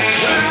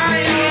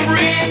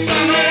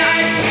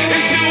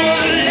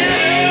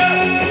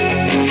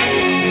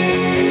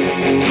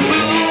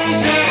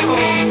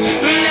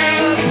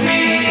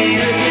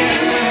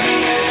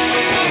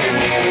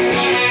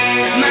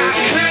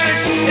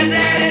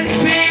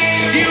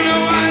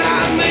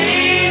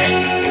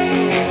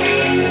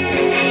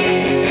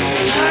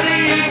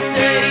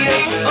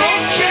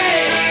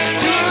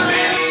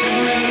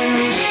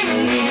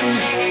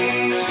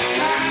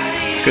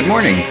Good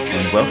morning,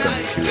 and welcome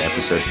to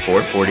episode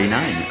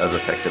 449 of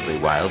Effectively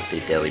Wild, the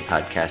daily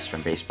podcast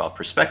from Baseball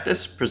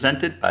Prospectus,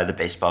 presented by the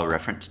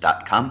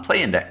BaseballReference.com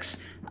Play Index.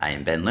 I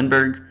am Ben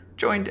Lindbergh,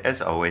 joined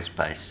as always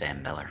by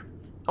Sam Miller.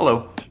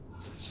 Hello.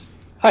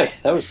 Hi,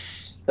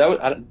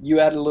 you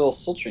added a little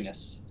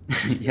sultriness.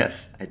 This is good.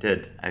 Yes, I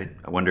did. I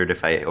wondered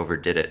if I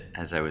overdid it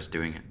as I was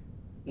doing it.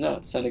 No,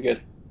 it sounded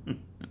good.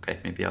 Okay,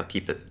 maybe I'll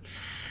keep it.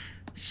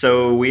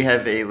 So, we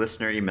have a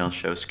listener email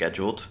show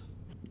scheduled.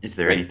 Is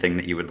there Great. anything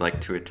that you would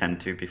like to attend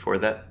to before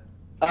that?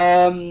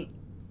 Um,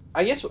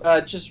 I guess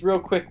just real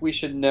quick, we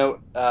should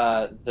note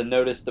the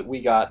notice that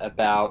we got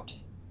about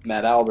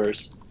Matt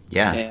Albers,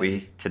 Yeah, and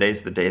we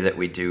today's the day that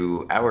we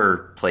do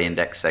our play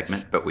index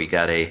segment, but we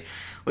got a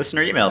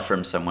listener email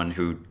from someone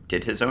who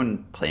did his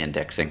own play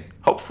indexing.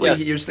 Hopefully he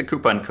yes, used the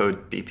coupon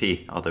code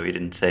BP, although he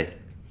didn't say.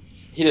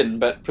 he didn't,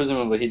 but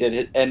presumably he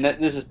did. And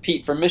this is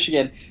Pete from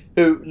Michigan,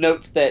 who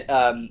notes that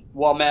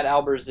while Matt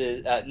Albers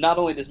is not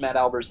only does Matt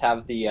Albers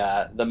have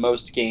the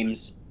most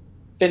games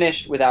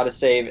finished without a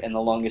save and the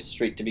longest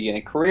streak to begin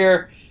a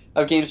career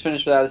of games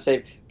finished without a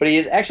save, but he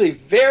is actually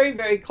very,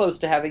 very close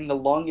to having the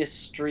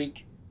longest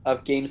streak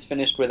of games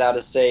finished without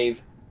a save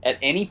at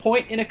any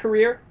point in a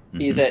career. Hmm.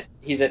 He's at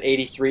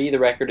 83. The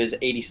record is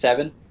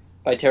 87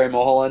 by Terry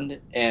Mulholland,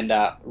 and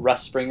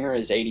Russ Springer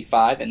is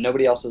 85, and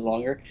nobody else is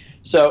longer.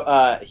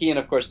 So he and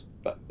of course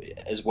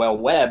as well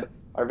Webb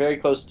are very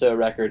close to a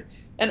record.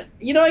 And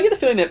I get the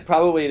feeling that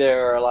probably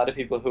there are a lot of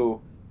people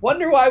who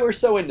wonder why we're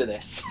so into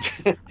this.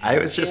 I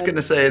was just and going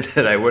to say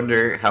that I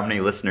wonder how many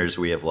listeners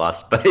we have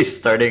lost by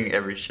starting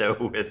every show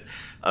with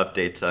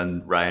updates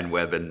on Ryan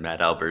Webb and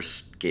Matt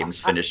Albers'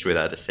 games I, finished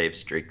without a save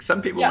streak.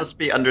 Some people yeah, must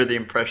be under the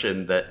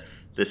impression that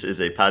this is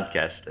a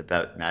podcast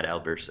about Matt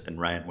Albers and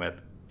Ryan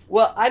Webb.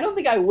 well, I don't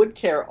think I would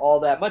care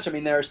all that much. I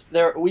mean,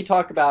 there we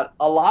talk about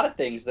a lot of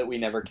things that we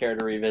never care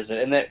to revisit,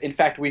 and that in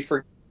fact we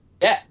forget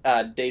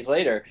days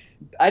later.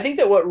 I think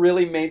that what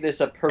really made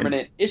this a And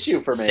permanent issue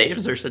for me.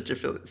 saves are such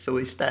a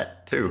silly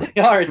stat, too.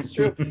 They are. It's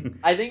true.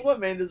 I think what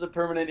made this a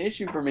permanent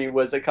issue for me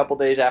was a couple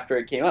days after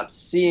it came up,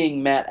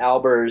 seeing Matt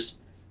Albers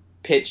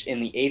pitch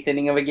in the eighth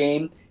inning of a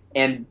game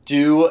and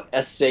do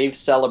a save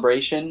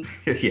celebration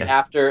Yeah.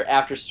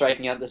 after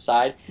striking out the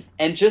side,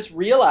 and just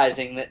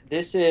realizing that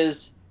this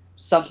is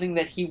something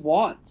that he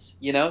wants.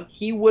 He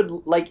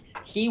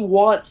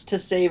wants to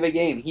save a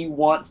game. He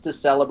wants to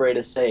celebrate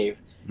a save,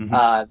 Hmm.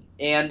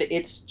 and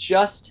it's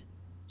just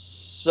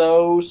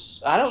so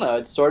I don't know.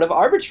 It's sort of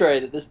arbitrary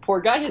that this poor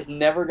guy has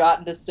never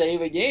gotten to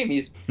save a game.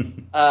 He's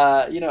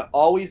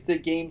always the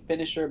game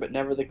finisher, but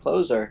never the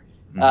closer.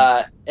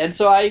 Hmm. And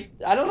so I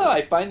don't know.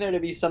 I find there to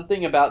be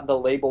something about the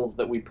labels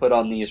that we put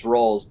on these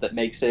roles that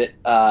makes it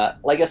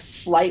like a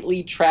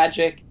slightly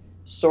tragic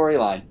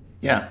storyline.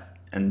 Yeah.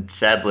 And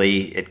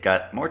sadly, it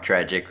got more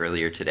tragic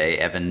earlier today.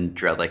 Evan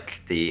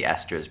Drellick, the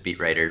Astros beat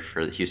writer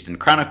for the Houston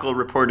Chronicle,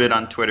 reported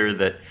on Twitter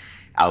that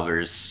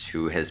Albers,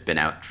 who has been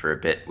out for a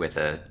bit with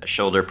a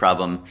shoulder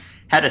problem,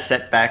 had a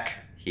setback.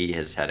 He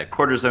has had a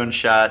cortisone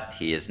shot.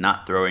 He is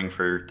not throwing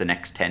for the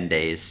next 10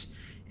 days.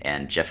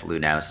 And Jeff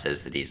Lunau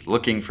says that he's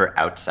looking for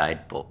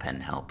outside bullpen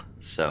help.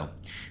 So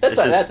this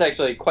That's is,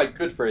 actually quite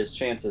good for his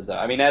chances, though.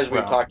 I mean, as we've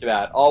well, talked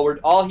about, all we're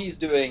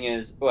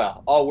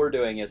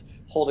doing is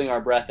holding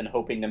our breath and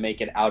hoping to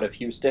make it out of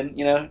Houston.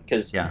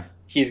 Because yeah.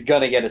 he's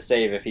gonna get a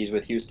save if he's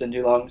with Houston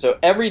too long. So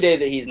every day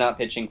that he's not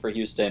pitching for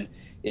Houston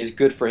is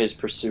good for his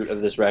pursuit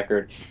of this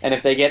record. And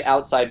if they get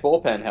outside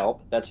bullpen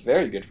help, that's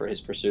very good for his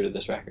pursuit of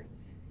this record.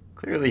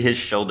 Clearly, his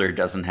shoulder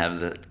doesn't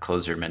have the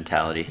closer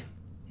mentality.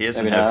 He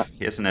doesn't Maybe have not.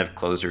 he doesn't have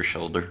closer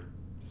shoulder.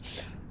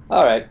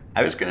 All right.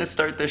 I was going to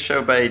start this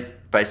show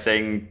by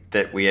saying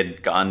that we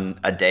had gone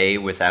a day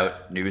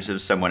without news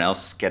of someone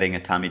else getting a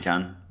Tommy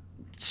John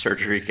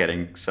surgery,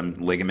 getting some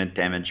ligament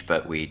damage,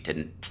 but we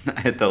didn't.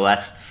 The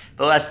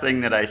last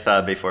thing that I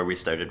saw before we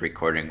started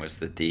recording was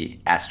that the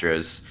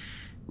Astros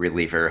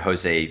reliever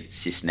Jose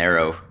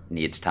Cisnero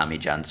needs Tommy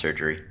John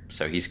surgery,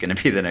 so he's going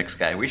to be the next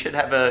guy. We should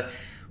have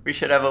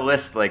a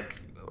list like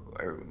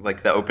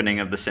the opening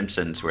of The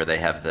Simpsons where they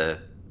have the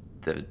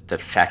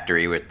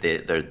factory with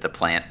the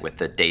plant with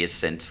the days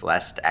since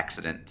last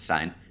accident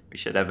sign. We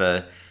should have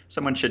a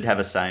Someone should have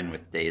a sign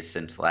with days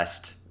since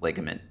last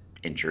ligament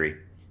injury. See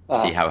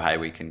Uh-huh. how high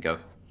we can go.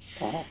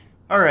 Uh-huh.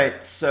 All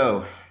right,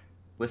 so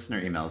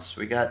listener emails.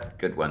 We got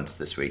good ones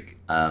this week.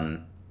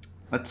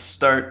 Let's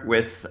start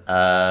with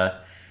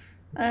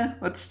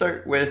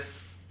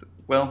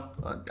well,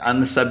 on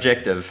the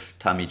subject of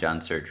Tommy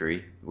John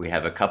surgery, we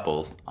have a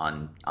couple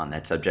on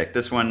that subject.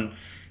 This one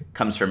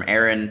comes from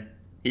Aaron.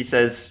 He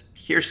says,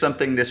 "Here's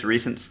something this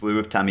recent slew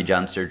of Tommy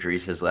John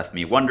surgeries has left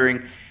me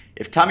wondering.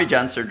 If Tommy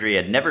John surgery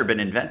had never been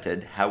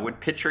invented, how would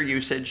pitcher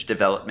usage,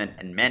 development,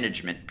 and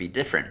management be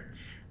different?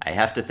 I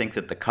have to think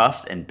that the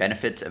costs and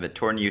benefits of a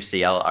torn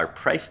UCL are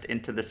priced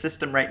into the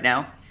system right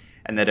now,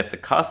 and that if the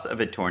costs of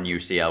a torn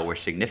UCL were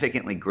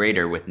significantly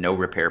greater with no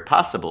repair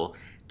possible,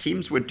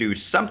 teams would do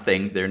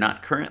something they're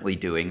not currently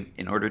doing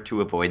in order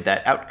to avoid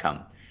that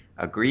outcome.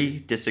 Agree,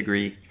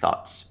 disagree,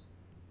 thoughts?"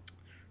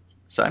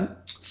 So I'm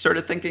sort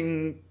of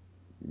thinking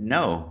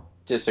no.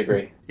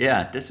 Disagree.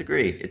 Yeah,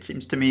 disagree. It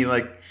seems to me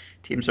like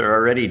teams are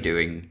already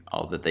doing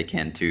all that they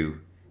can to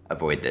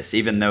avoid this.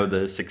 Even though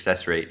the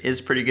success rate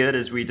is pretty good,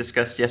 as we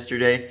discussed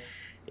yesterday,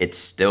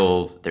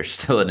 there's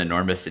still an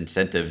enormous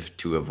incentive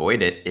to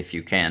avoid it if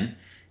you can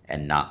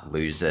and not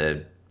lose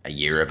a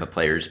year of a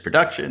player's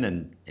production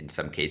and in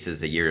some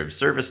cases a year of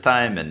service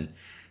time and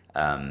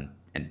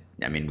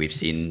I mean we've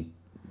seen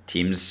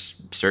teams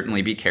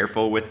certainly be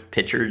careful with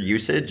pitcher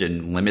usage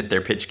and limit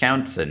their pitch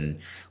counts and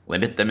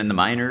limit them in the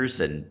minors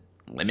and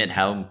limit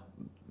how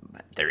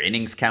their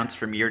innings counts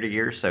from year to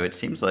year. So it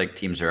seems like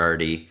teams are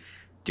already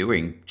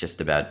doing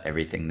just about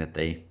everything that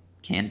they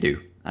can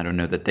do. I don't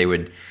know that they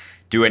would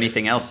do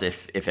anything else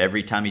if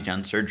every Tommy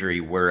John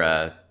surgery were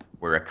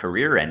a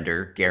career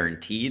ender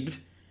guaranteed.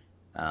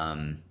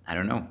 I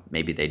don't know.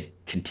 Maybe they'd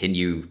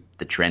continue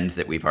the trends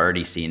that we've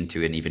already seen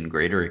to an even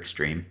greater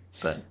extreme.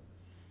 But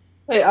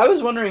Hey, I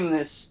was wondering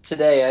this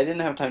today. I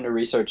didn't have time to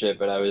research it,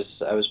 but I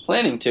was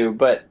planning to.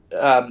 But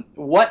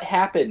what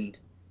happened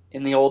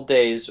in the old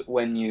days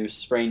when you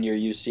sprained your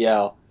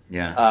UCL?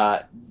 yeah,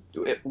 Uh,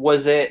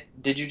 was it?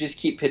 Did you just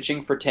keep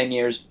pitching for 10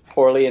 years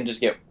poorly and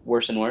just get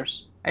worse and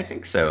worse? I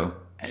think so.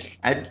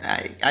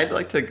 I'd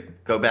like to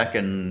go back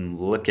and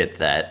look at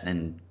that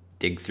and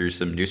dig through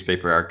some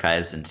newspaper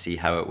archives and see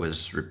how it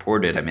was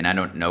reported. I mean, I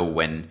don't know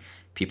when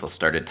people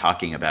started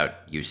talking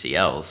about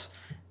UCLs,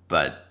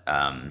 but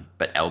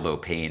elbow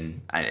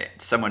pain.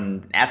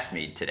 Someone asked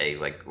me today,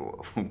 like,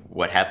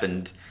 what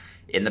happened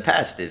in the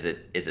past? Is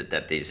it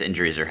that these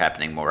injuries are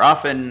happening more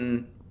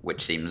often,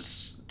 which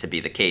seems to be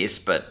the case,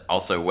 but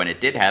also when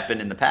it did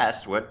happen in the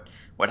past, what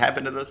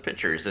happened to those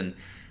pitchers? And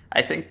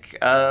I think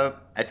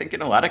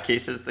in a lot of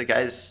cases the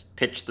guys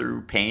pitch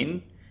through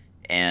pain,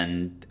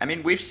 and I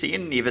mean we've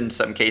seen even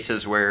some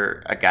cases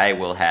where a guy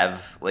will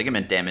have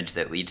ligament damage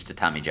that leads to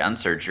Tommy John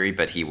surgery,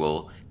 but he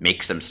will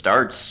make some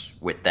starts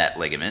with that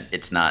ligament.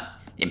 It's not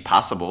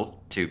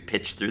impossible to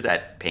pitch through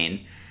that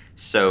pain,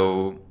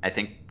 so I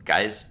think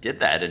guys did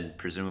that and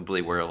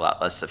presumably were a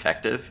lot less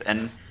effective.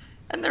 And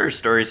there are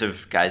stories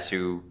of guys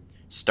who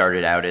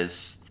started out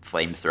as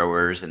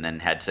flamethrowers and then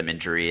had some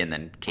injury and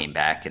then came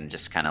back and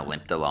just kind of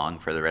limped along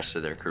for the rest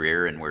of their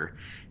career and were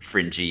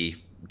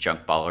fringy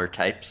junk baller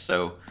types.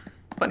 So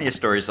plenty of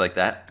stories like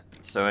that.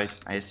 So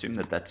I assume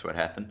that that's what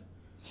happened.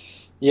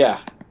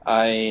 Yeah,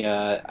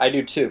 I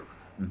do too.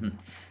 hmm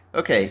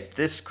Okay,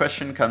 this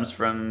question comes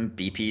from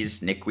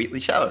BP's Nick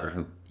Wheatley-Schaller,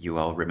 who you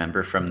all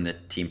remember from the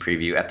team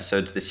preview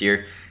episodes this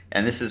year.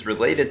 And this is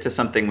related to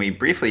something we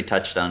briefly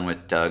touched on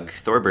with Doug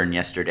Thorburn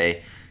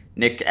yesterday.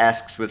 Nick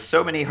asks, with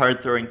so many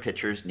hard-throwing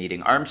pitchers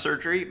needing arm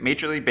surgery,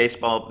 Major League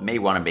Baseball may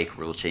want to make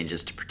rule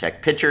changes to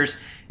protect pitchers.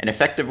 An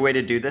effective way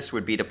to do this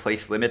would be to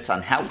place limits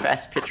on how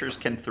fast pitchers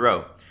can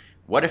throw.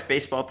 What if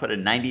baseball put a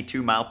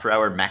 92 mile per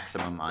hour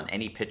maximum on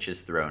any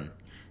pitches thrown?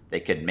 They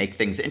could make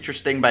things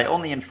interesting by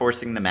only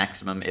enforcing the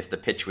maximum if the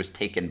pitch was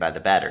taken by the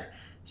batter.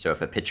 So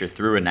if a pitcher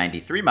threw a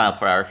 93 mile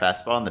per hour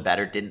fastball and the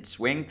batter didn't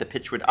swing, the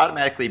pitch would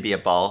automatically be a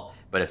ball,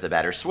 but if the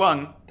batter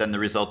swung, then the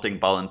resulting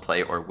ball in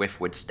play or whiff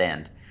would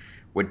stand.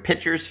 Would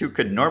pitchers who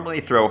could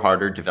normally throw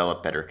harder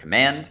develop better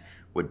command?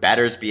 Would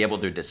batters be able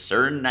to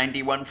discern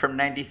 91 from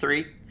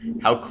 93?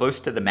 How close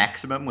to the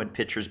maximum would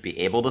pitchers be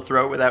able to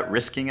throw without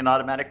risking an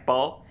automatic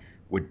ball?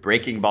 Would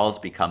breaking balls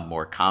become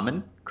more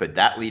common? Could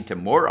that lead to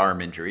more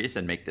arm injuries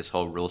and make this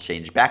whole rule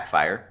change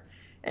backfire?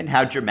 And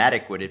how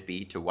dramatic would it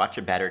be to watch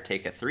a batter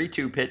take a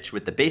 3-2 pitch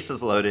with the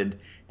bases loaded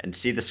and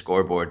see the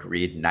scoreboard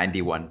read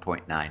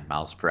 91.9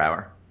 miles per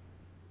hour?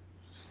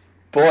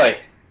 Boy,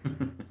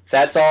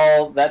 that's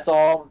all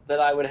that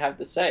I would have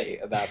to say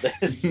about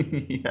this.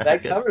 Yeah,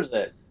 That covers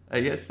it.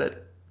 I guess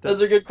that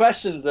Those are that's good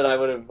questions that I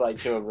would have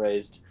liked to have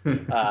raised.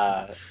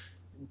 Uh,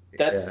 yeah.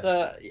 that's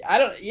I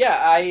don't yeah,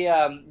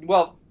 I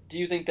well, do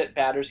you think that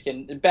batters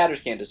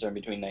can't discern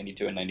between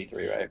 92 and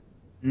 93, right?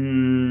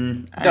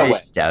 No I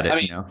way. doubt I it.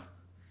 mean, No,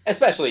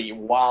 especially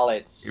while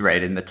it's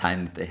right in the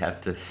time that they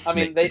have to I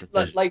mean, make the they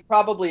decision. like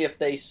probably if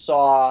they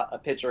saw a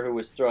pitcher who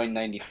was throwing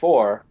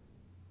 94,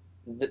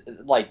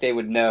 like they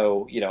would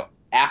know,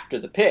 after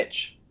the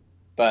pitch,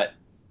 but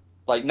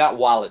like not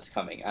while it's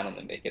coming. I don't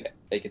think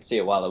they could see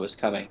it while it was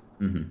coming.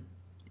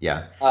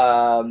 Yeah.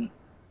 Um,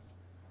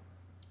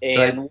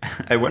 So and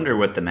I wonder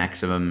what the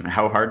maximum,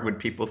 how hard would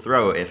people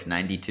throw if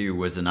 92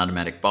 was an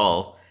automatic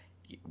ball?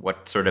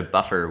 What sort of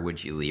buffer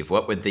would you leave?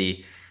 What would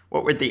the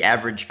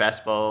average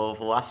fastball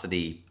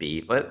velocity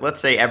be? Let's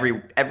say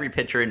every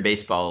pitcher in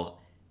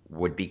baseball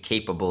would be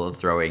capable of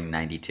throwing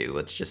 92.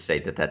 Let's just say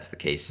that that's the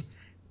case.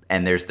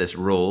 And there's this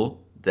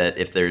rule that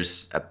if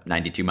there's a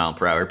 92 mile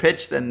per hour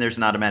pitch, then there's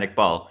an automatic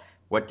ball.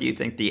 What do you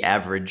think the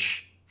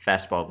average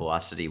fastball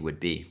velocity would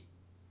be?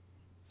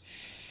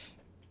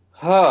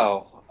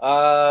 oh,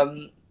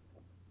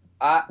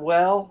 I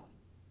well,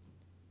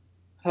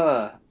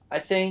 I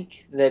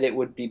think that it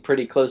would be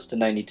pretty close to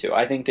 92.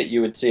 I think that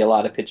you would see a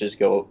lot of pitches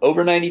go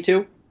over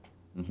 92.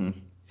 hmm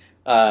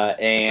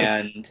That's a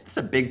And that's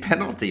a big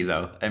penalty,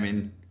 though. I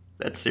mean,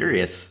 that's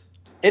serious.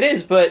 it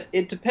is, but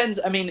it depends.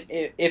 I mean,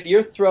 if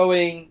you're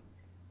throwing,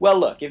 well,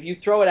 look, if you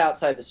throw it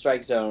outside the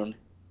strike zone,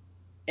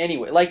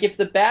 anyway. Like if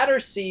the batter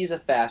sees a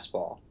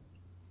fastball,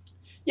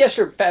 yeah,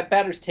 sure,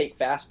 batters take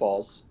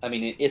fastballs. I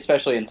mean,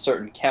 especially in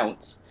certain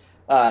counts,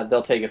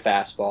 they'll take a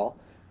fastball.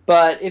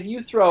 But if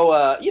you throw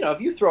a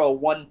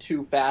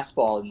 1-2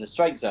 fastball in the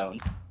strike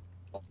zone,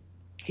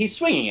 he's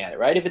swinging at it,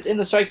 right? If it's in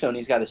the strike zone,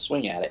 he's got to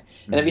swing at it.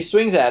 And if he Hmm.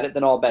 swings at it,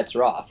 then all bets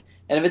are off.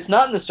 And if it's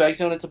not in the strike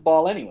zone, it's a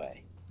ball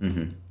anyway.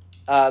 Hmm.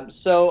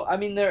 So I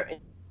mean, there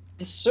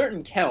in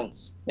certain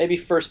counts, maybe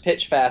first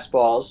pitch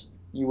fastballs,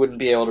 you wouldn't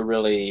be able to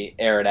really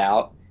air it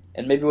out,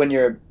 and maybe when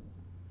you're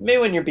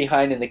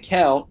behind in the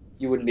count,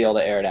 you wouldn't be able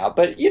to air it out,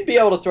 but you'd be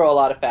able to throw a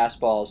lot of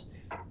fastballs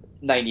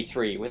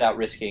 93 without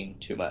risking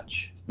too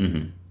much.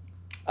 Hmm.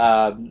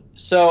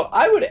 So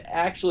I would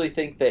actually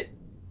think that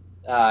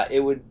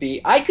it would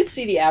be. I could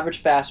see the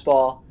average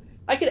fastball.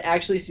 I could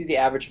actually see the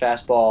average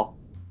fastball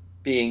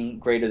being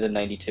greater than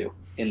 92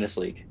 in this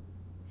league.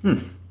 Hmm.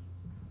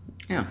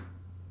 Yeah.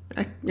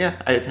 Yeah,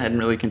 I hadn't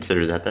really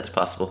considered that. That's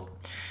possible.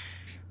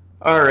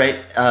 All right.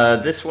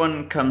 This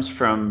one comes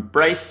from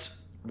Bryce.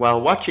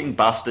 While watching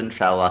Boston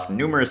foul off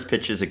numerous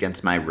pitches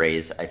against my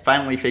Rays, I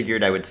finally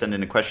figured I would send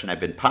in a question I've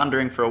been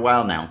pondering for a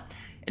while now.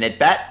 An at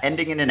bat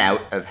ending in an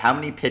out of how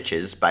many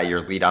pitches by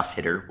your leadoff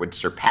hitter would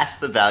surpass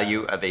the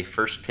value of a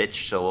first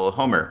pitch solo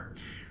homer?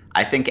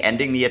 I think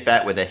ending the at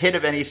bat with a hit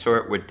of any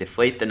sort would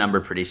deflate the number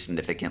pretty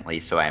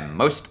significantly, so I am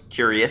most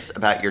curious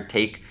about your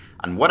take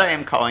on what I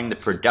am calling the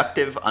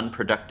productive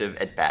unproductive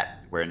at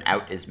bat, where an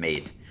out is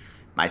made.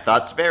 My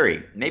thoughts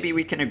vary. Maybe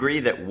we can agree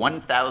that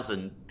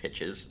 1,000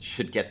 pitches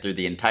should get through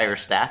the entire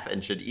staff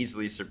and should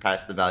easily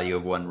surpass the value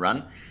of one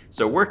run.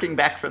 So, working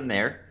back from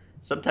there,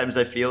 sometimes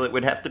I feel it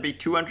would have to be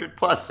 200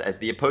 plus, as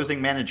the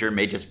opposing manager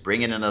may just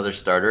bring in another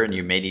starter and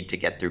you may need to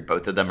get through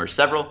both of them or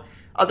several.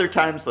 Other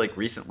times, like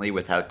recently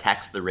with how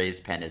taxed the Rays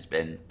pen has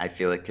been, I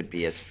feel it could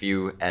be as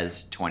few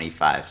as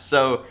 25.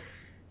 So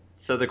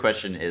the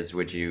question is,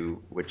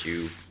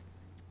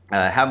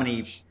 how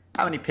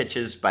many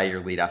pitches by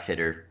your leadoff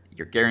hitter?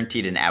 You're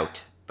guaranteed an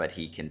out, but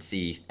he can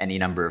see any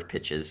number of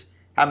pitches.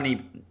 How many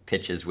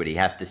pitches would he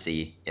have to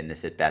see in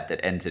this at bat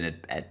that ends in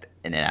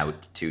an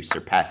out to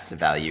surpass the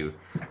value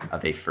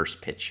of a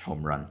first pitch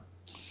home run?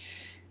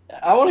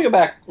 I want to go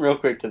back real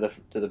quick to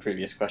the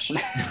previous question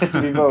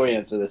before we Okay,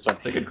 answer this one.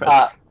 it's a good question.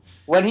 Uh,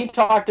 when he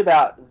talked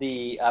about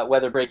the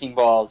whether breaking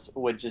balls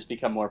would just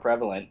become more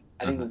prevalent,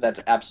 I think Uh-huh. that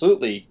that's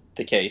absolutely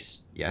the case,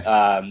 Yes.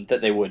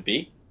 that they would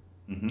be.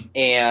 Hmm.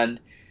 And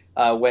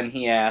when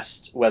he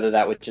asked whether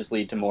that would just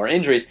lead to more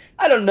injuries,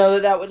 I don't know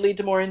that that would lead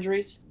to more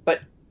injuries,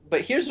 but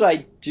here's what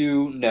I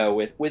do know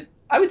with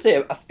I would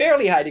say a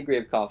fairly high degree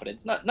of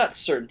confidence, not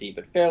certainty,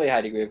 but fairly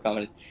high degree of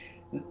confidence.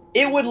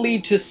 It would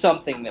lead to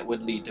something that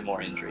would lead to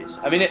more injuries.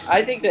 I mean,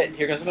 I think that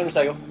here comes the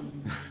motorcycle.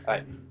 All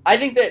right, I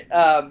think that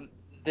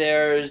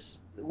there's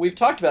we've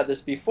talked about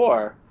this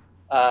before,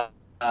 uh,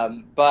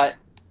 but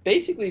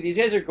basically these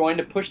guys are going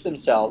to push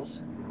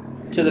themselves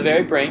to the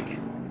very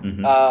brink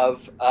Hmm.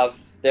 of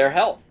their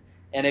health.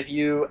 And if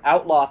you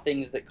outlaw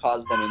things that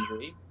cause them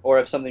injury, or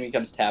if something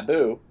becomes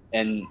taboo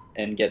and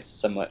gets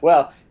somewhat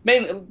well,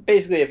 mainly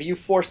basically if you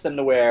force them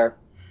to wear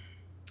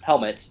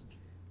helmets,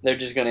 they're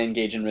just going to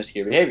engage in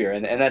riskier behavior,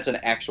 and that's an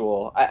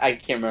actual. I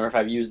can't remember if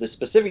I've used this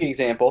specific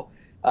example,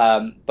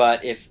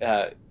 but if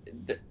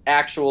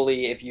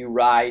actually if you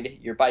ride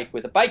your bike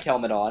with a bike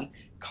helmet on,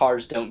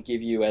 cars don't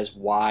give you as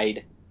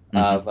wide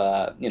of Hmm.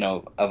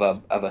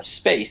 of a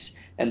space,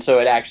 and so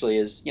it actually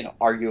is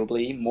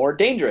arguably more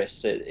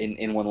dangerous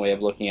in one way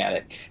of looking at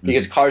it,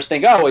 because Hmm. cars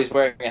think, oh, he's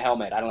wearing a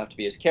helmet, I don't have to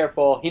be as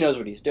careful, he knows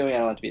what he's doing, I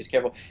don't have to be as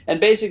careful. And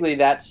basically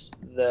that's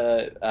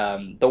the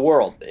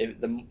world.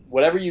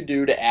 Whatever you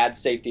do to add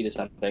safety to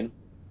something,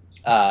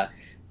 uh,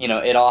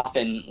 it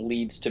often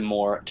leads to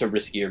more to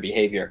riskier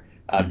behavior,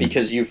 Hmm.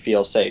 because you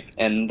feel safe.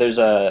 And there's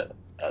a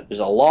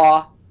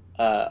law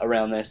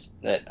around this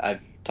that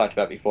I've talked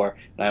about before,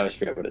 and I always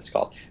forget what it's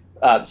called.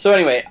 So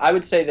anyway, I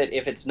would say that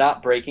if it's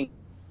not breaking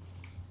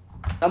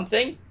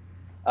something,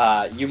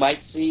 you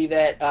might see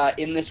that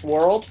in this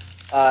world,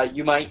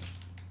 you might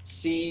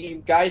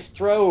see guys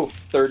throw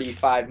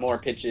 35 more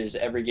pitches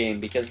every game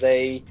because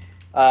the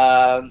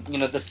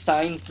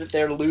signs that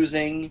they're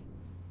losing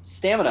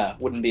stamina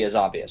wouldn't be as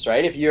obvious,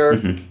 right? If you're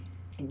Hmm.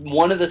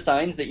 one of the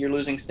signs that you're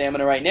losing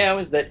stamina right now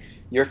is that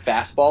your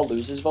fastball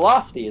loses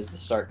velocity as the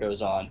start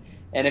goes on.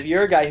 And if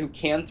you're a guy who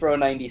can throw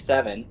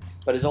 97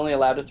 but is only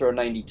allowed to throw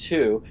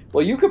 92,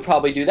 well, you could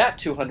probably do that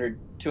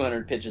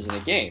 200 pitches in a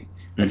game.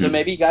 And so Hmm.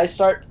 maybe guys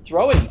start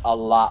throwing a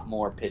lot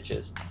more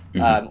pitches,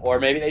 Hmm. or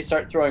maybe they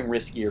start throwing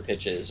riskier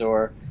pitches,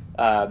 or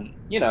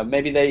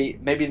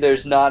maybe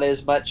there's not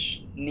as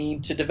much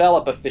need to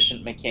develop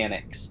efficient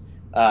mechanics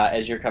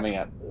as you're coming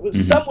up.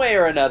 Some Hmm. way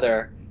or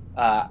another,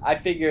 I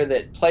figure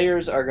that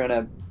players are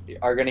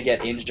gonna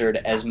get injured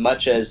as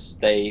much as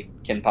they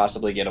can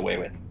possibly get away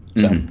with.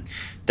 So Hmm.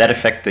 That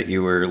effect that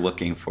you were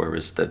looking for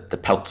was the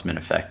Peltzman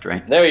effect,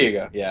 right? there you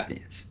go. Yeah,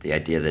 It's the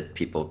idea that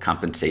people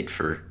compensate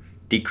for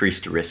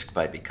decreased risk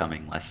by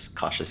becoming less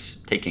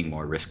cautious, taking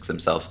more risks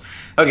themselves.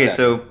 Okay,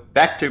 exactly. so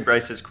back to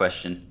Bryce's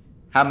question.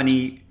 How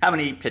many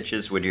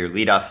pitches would your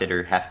leadoff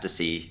hitter have to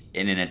see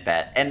in an at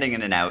bat, ending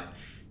in an out,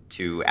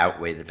 to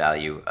outweigh the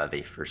value of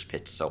a first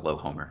pitch solo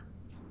homer?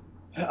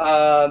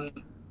 Um,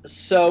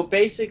 so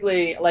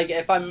basically, like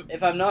if I'm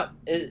not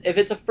if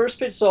it's a first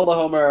pitch solo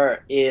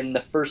homer in the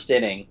first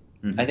inning,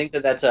 Hmm. I think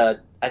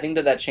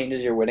that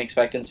changes your win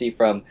expectancy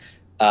from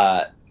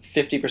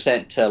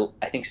 50% to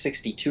I think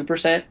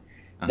 62%.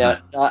 Now,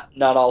 Uh-huh.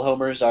 not all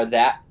homers are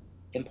that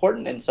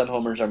important, and some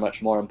homers are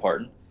much more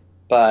important.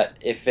 But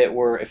if that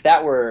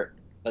were,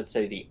 let's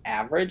say, the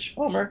average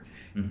homer,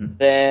 Hmm.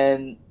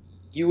 then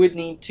you would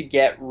need to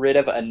get rid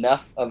of uh,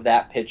 enough of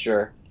that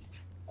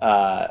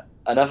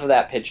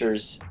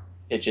pitcher's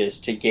pitches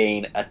to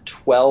gain a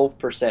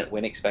 12%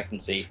 win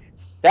expectancy.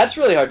 That's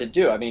really hard to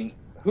do. I mean,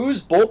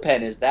 whose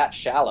bullpen is that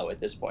shallow at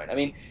this point? I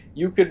mean,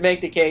 you could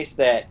make the case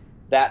that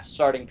that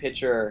starting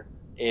pitcher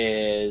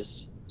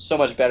is so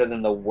much better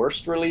than the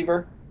worst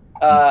reliever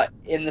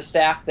in the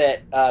staff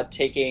that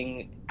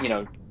taking,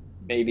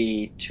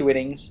 maybe 2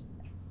 innings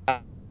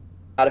out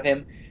of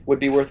him would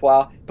be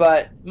worthwhile.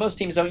 But most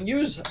teams don't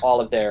use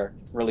all of their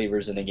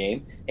relievers in a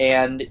game.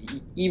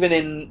 And even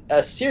in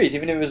a series,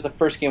 even if it was the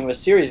first game of a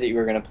series that you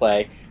were going to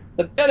play,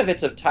 the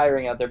benefits of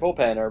tiring out their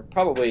bullpen are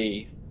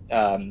probably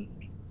um,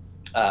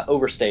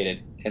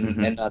 overstated and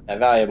Hmm. not that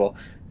valuable.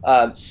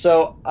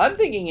 So I'm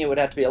thinking it would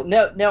have to be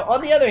now. Now,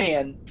 on the other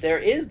hand, there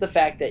is the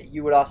fact that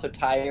you would also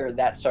tire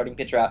that starting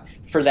pitcher out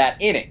for that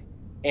inning,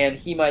 and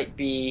he might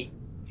be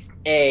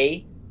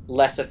a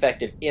less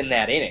effective in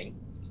that inning.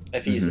 Hmm.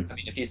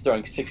 If he's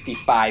throwing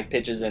 65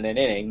 pitches in an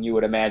inning, you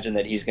would imagine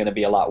that he's going to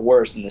be a lot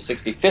worse in the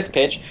 65th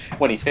pitch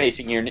when he's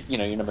facing your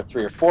number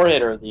 3 or 4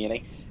 hitter of the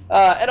inning.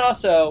 And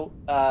also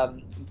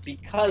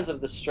because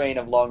of the strain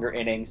of longer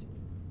innings,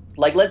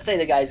 like let's say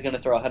the guy's going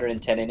to throw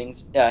 110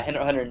 innings,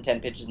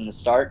 110 pitches in the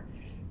start,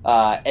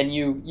 and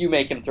you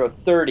make him throw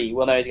 30.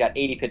 Well, now he's got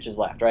 80 pitches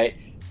left, right?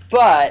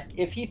 But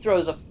if he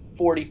throws a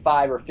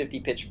 45 or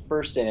 50 pitch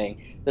first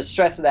inning, the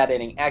stress of that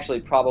inning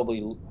actually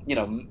probably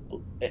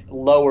it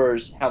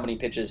lowers how many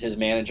pitches his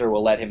manager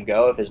will let him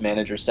go if his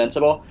manager's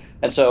sensible.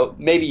 And so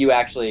maybe you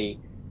actually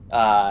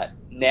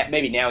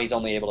maybe now he's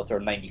only able to throw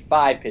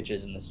 95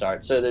 pitches in the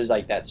start. So there's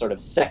like that sort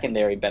of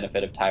secondary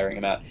benefit of tiring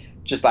him out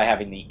just by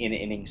having the in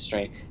inning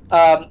strain.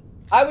 Um,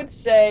 I would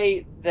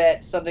say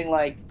that something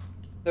like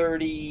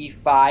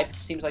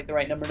 35 seems like the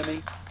right number to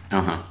me.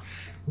 Uh-huh.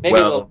 Maybe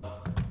a little.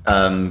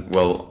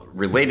 Well,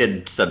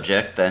 related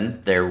subject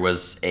then. There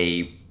was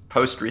a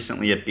post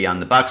recently at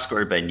Beyond the Box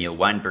Score by Neil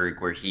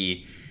Weinberg where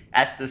he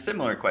asked a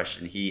similar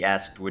question. He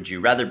asked, would you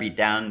rather be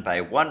down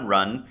by 1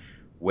 run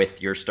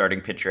with your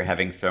starting pitcher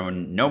having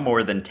thrown no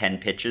more than 10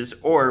 pitches,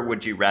 or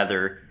would you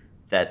rather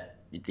that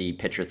the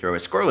pitcher throw a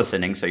scoreless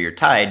inning so you're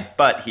tied,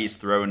 but he's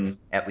thrown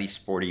at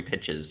least 40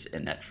 pitches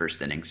in that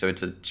first inning? So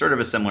it's a sort of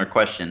a similar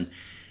question.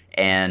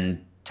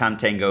 And Tom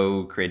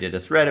Tango created a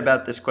thread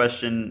about this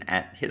question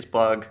at his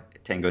blog,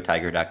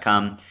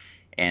 tangotiger.com.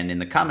 And in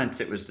the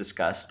comments, it was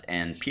discussed.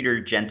 And Peter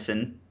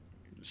Jensen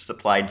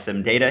supplied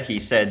some data. He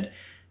said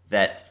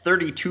that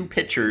 32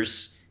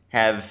 pitchers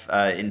have,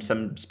 in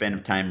some span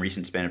of time,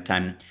 recent span of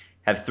time,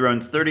 have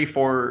thrown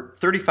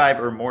 35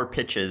 or more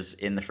pitches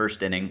in the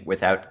first inning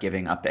without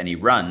giving up any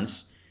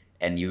runs.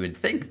 And you would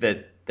think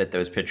that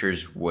those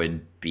pitchers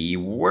would be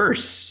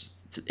worse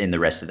in the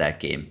rest of that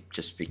game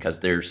just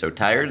because they're so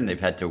tired and they've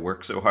had to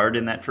work so hard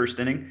in that first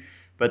inning.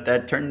 But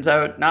that turns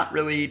out not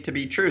really to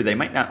be true. They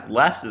might not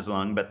last as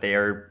long, but they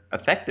are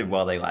effective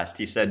while they last.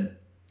 He said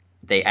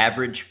they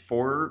average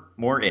 4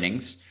 more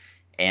innings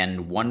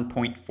and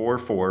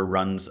 1.44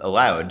 runs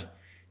allowed.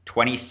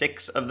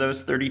 26 of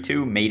those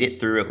 32 made it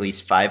through at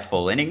least 5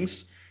 full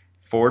innings.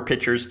 4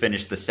 pitchers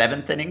finished the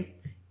seventh inning.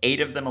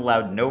 8 of them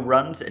allowed no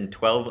runs, and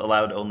 12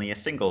 allowed only a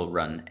single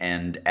run.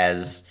 And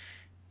as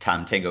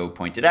Tom Tango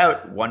pointed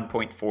out,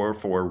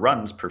 1.44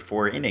 runs per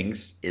 4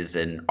 innings is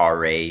an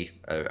RA,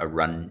 a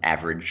run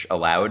average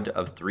allowed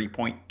of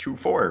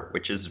 3.24,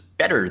 which is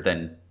better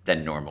than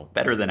normal,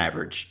 better than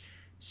average.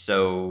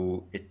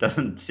 So it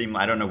doesn't seem,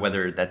 I don't know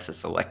whether that's a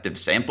selective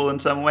sample in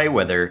some way,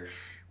 whether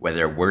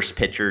worse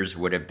pitchers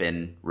would have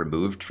been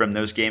removed from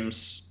those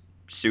games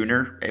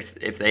sooner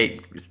if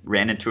they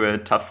ran into a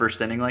tough first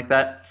inning like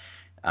that.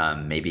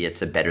 Maybe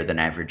it's a better than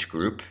average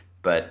group,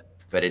 but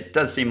it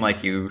does seem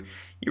like you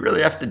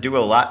really have to do a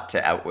lot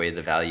to outweigh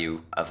the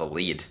value of a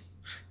lead.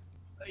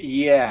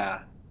 Yeah,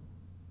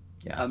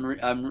 Yeah.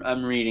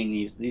 I'm reading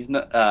these.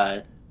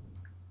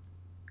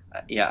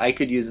 Yeah, I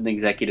could use an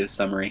executive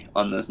summary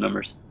on those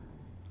numbers.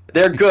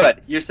 They're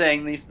good. You're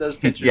saying those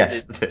pitchers did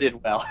Yes.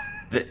 did well.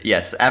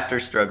 Yes. After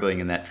struggling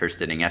in that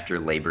first inning, after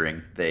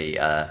laboring, they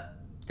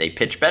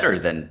pitch better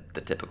than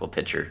the typical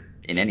pitcher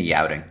in any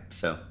outing.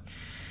 So,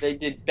 They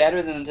did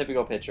better than the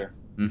typical pitcher.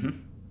 hmm,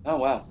 Oh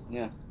wow,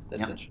 yeah,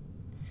 that's yeah. interesting.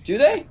 Do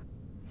they?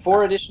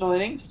 4 additional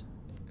innings?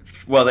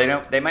 Well, they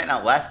don't. They might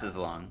not last as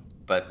long,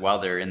 but while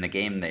they're in the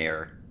game, they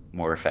are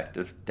more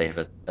effective. They have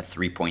a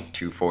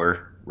 3.24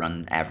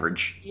 run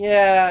average.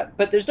 Yeah,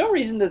 but there's no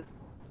reason to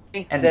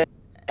think And that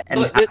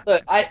And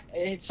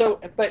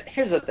But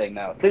here's the thing,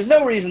 though. There's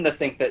no reason to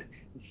think that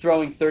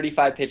throwing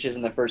 35 pitches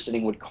in the first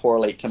inning would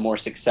correlate to more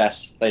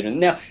success later.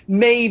 Now,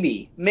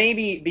 maybe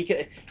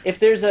because if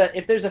there's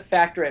a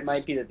factor, it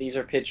might be that these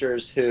are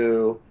pitchers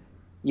who,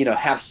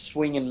 have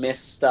swing and miss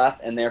stuff,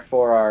 and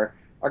therefore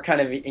are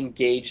kind of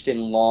engaged in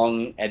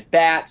long at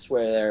bats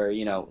where they're,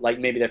 like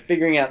maybe they're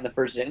figuring out in the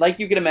first inning. Like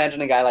you could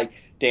imagine a guy like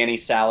Danny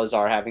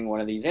Salazar having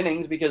one of these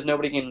innings because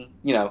nobody can,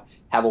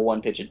 have a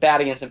one pitch at bat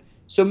against him.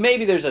 So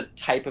maybe there's a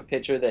type of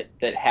pitcher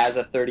that has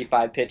a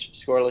 35 pitch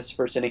scoreless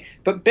first inning.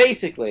 But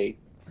basically,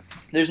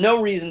 there's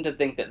no reason to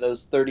think that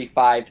those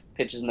 35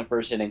 pitches in the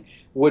first inning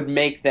would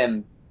make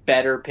them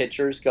better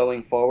pitchers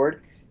going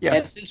forward. yeah,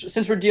 And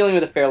since we're dealing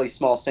with a fairly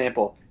small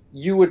sample,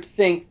 you would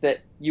think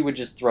that you would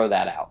just throw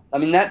that out. I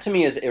mean, that to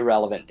me is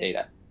irrelevant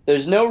data.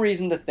 There's no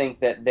reason to think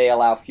that they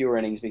allow fewer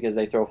innings because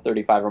they throw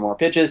 35 or more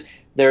pitches.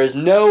 There is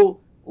no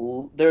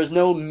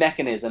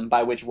mechanism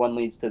by which one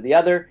leads to the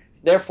other.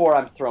 Therefore,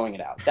 I'm throwing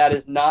it out. That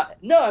is not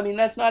no. I mean,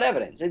 that's not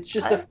evidence. It's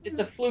just I it's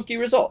a fluky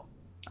result.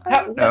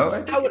 I don't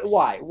know.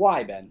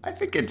 Why, Ben? I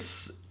think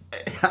it's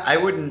I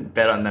wouldn't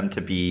bet on them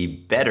to be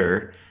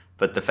better,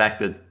 but the fact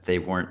that they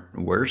weren't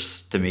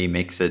worse to me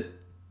makes it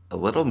a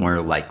little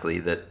more likely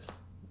We're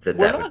that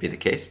would not be the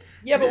case.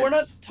 Yeah, And but we're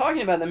not it's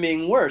talking about them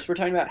being worse. We're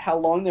talking about how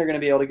long they're going to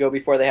be able to go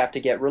before they have to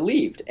get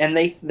relieved, and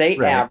they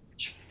right.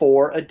 average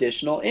 4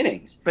 additional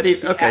innings. But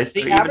okay, so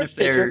The even if average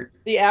pitcher they're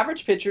the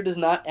average pitcher does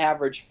not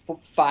average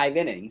 5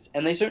 innings,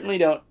 and they certainly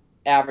don't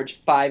average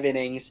 5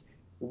 innings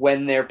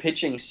when they're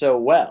pitching so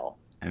well.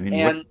 I mean,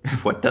 And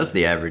what does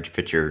the average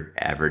pitcher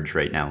average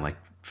right now? Like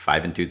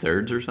 5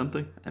 2/3 or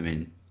something? I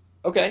mean,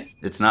 okay,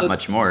 it's not so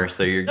much more.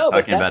 So you're no,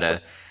 but talking about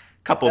a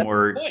that's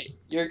the point.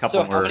 You're couple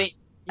so how more many?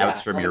 outs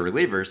Yeah, from how your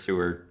many? relievers who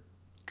are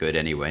good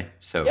anyway.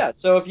 So Yeah,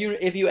 so if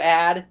you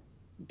add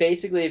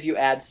basically if you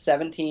add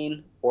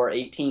 17 or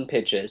 18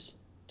 pitches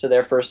to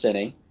their first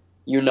inning,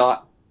 you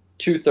knock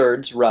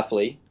 2/3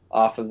 roughly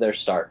off of their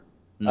start.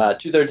 mm,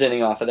 2/3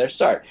 inning off of their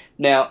start.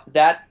 Now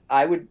that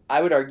I would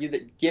argue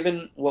that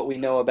given what we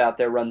know about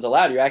their runs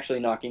allowed, you're actually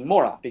knocking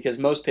more off because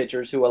most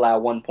pitchers who allow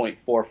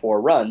 1.44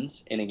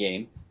 runs in a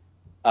game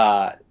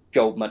uh,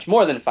 go much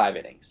more than 5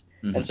 innings.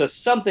 And mhm, so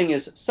something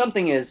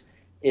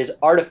is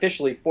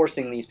artificially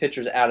forcing these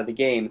pitchers out of the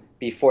game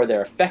before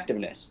their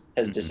effectiveness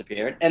has mhm.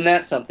 disappeared, and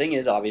that something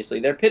is obviously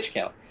their pitch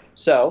count.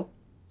 So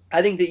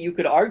I think that you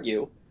could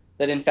argue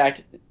that in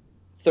fact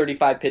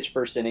 35 pitch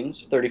first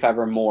innings, 35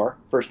 or more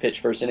first pitch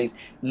first innings,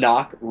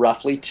 knock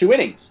roughly 2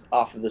 innings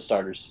off of the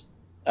starter's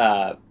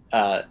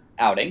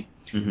outing.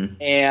 Hmm.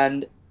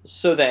 And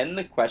so then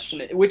the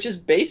question, which is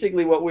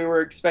basically what we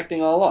were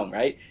expecting all along,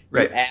 right? You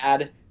Right.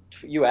 add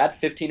you add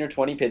 15 or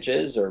 20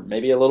 pitches, or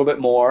maybe a little bit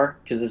more,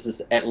 because this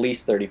is at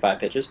least 35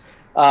 pitches.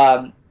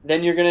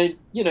 Then you're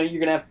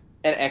gonna have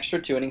an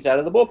extra 2 innings out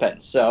of the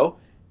bullpen. So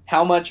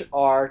how much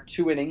are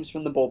 2 innings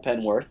from the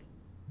bullpen worth?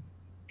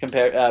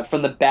 Compare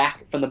from the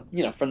back from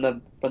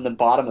the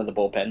bottom of the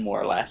bullpen more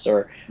or less,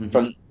 or Hmm.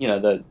 from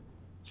the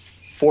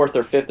fourth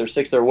or fifth or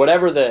sixth or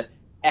whatever the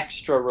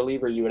extra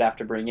reliever you would have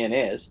to bring in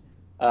is.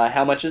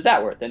 How much is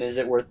that worth, and is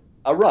it worth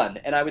a run?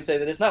 And I would say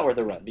that it's not worth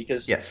a run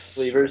because Yes.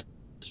 relievers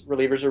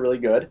are really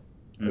good,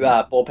 Hmm.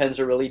 bullpens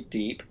are really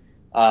deep.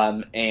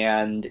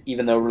 And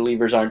even though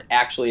relievers aren't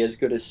actually as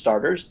good as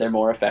starters, they're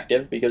more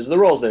effective because of the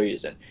roles they're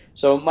using.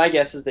 So my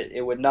guess is that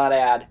it would not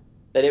add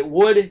that it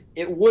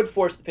would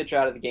force the pitcher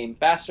out of the game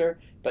faster,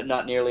 but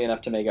not nearly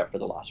enough to make up for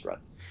the lost run.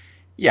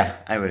 Yeah,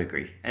 I would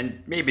agree.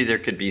 And maybe there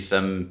could be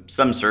some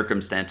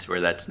circumstance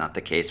where that's not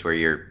the case, where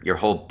your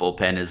whole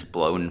bullpen is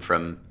blown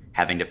from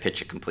having to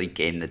pitch a complete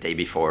game the day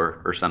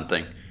before or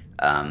something.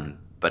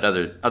 But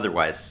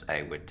otherwise,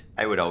 I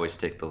would always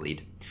take the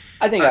lead.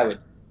 I think All I right. would.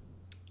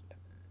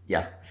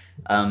 Yeah.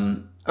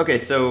 Okay,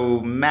 so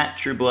Matt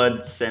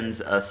Trueblood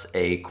sends us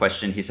a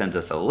question. He sends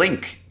us a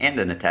link and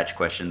an attached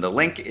question. The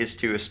link is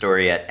to a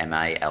story at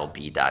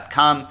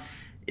MILB.com.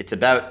 It's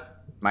about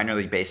minor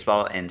league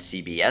baseball and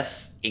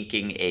CBS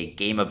inking a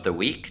Game of the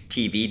Week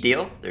TV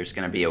deal. There's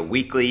going to be a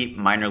weekly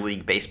minor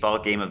league baseball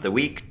Game of the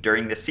Week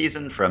during the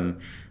season from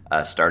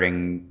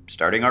starting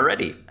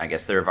already. I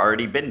guess there have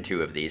already been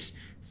two of these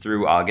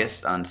through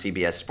August on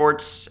CBS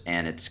Sports,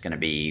 and it's going to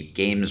be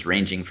games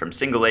ranging from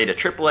single A to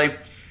triple A.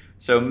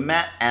 So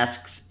Matt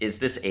asks, is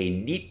this a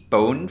neat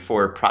bone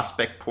for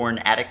prospect porn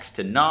addicts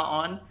to gnaw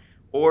on,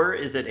 or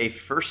is it a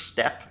first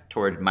step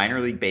toward minor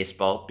league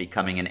baseball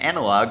becoming an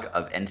analog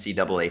of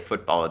NCAA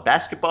football and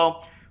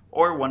basketball,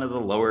 or one of the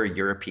lower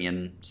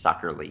European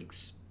soccer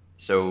leagues?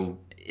 So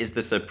is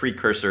this a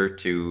precursor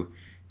to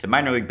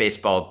minor league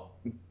baseball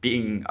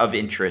being of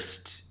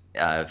interest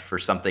for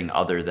something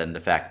other than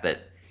the fact that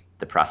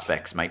the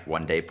prospects might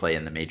one day play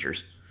in the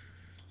majors?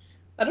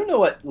 I don't know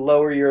what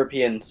lower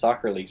European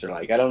soccer leagues are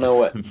like. I don't know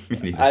what Me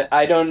neither.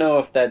 I don't know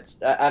if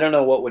that's I don't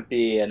know what would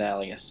be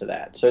analogous to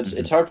that. So it's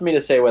Hmm. hard for me to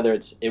say whether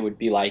it would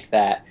be like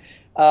that.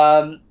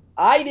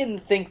 I didn't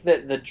think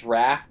that the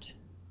draft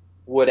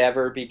would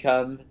ever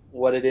become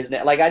what it is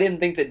now. Like I didn't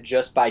think that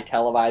just by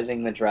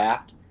televising the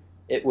draft,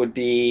 it would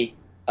be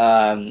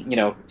um, you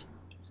know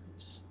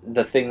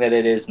the thing that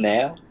it is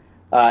now.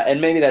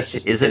 And maybe that's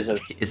just Is because it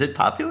of is it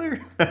popular?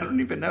 I don't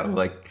even know.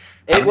 Like, how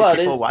it. many Well, it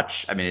people is.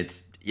 watch? I mean,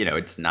 it's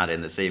it's not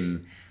in the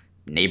same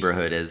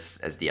neighborhood as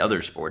the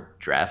other sport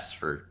drafts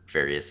for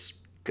various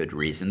good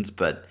reasons,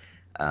 but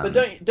But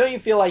um, don't you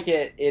feel like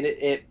it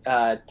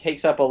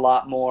takes up a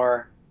lot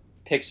more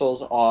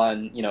pixels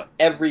on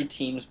every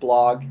team's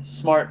blog,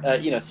 smart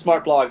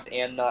smart blogs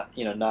and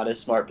not as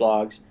smart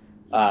blogs,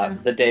 yeah,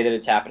 the day that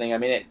it's happening. I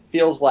mean, it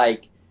feels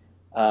like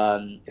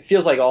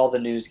all the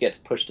news gets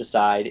pushed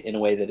aside in a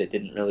way that it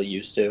didn't really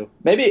used to.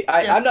 Maybe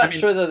yeah. I'm I not mean,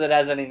 sure though that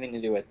has anything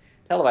to do with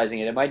televising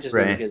it. It might just be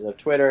right, because of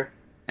Twitter.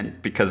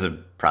 and because of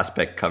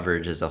prospect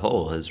coverage as a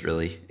whole has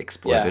really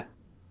exploded.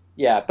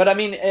 Yeah, yeah. But I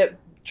mean,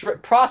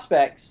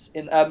 prospects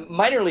in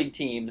minor league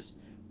teams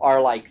are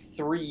like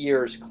 3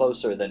 years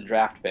closer than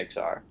draft picks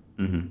are,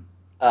 Hmm.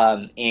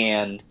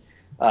 and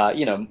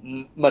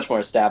much more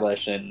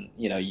established, and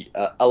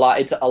a lot.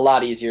 It's a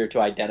lot easier to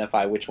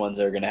identify which ones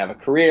are going to have a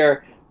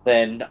career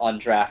than on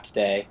draft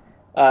day.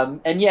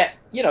 And yet,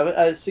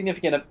 a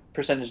significant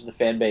percentage of the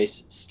fan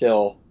base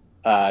still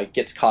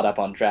gets caught up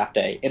on draft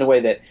day in a way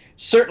that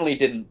certainly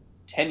didn't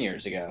 10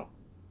 years ago,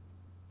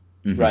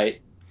 Hmm.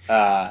 right?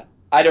 Uh,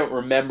 I don't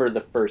remember the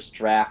first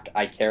draft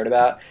I cared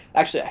about.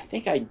 Actually, I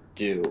think I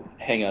do.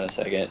 Hang on a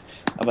second.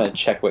 I'm going to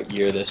check what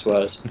year this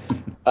was.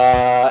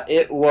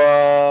 It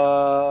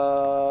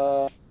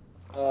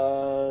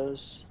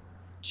was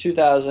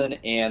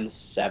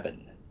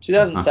 2007. Huh.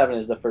 2007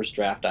 is the first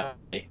draft I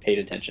paid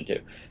attention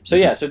to. So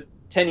yeah, Hmm. so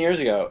 10 years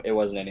ago, it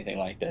wasn't anything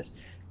like this.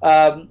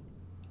 Um,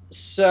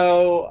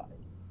 so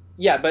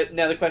yeah, but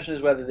now the question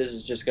is whether this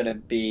is just going to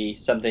be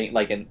something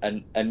like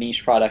a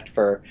niche product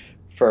for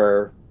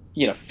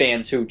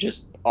fans who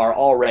just are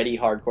already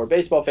hardcore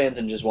baseball fans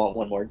and just want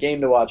one more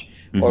game to watch,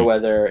 or Hmm.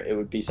 whether it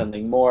would be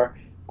something more.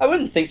 I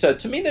wouldn't think so.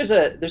 To me, there's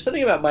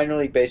something about minor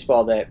league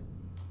baseball that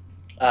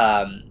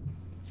um,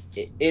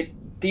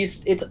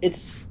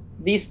 it's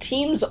these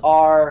teams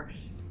are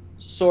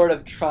sort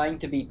of trying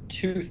to be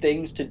two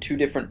things to two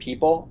different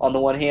people. On the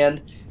one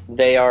hand,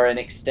 they are an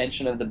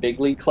extension of the big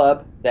league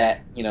club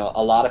that,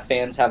 a lot of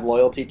fans have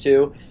loyalty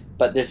to,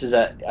 but this is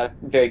a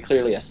very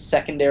clearly a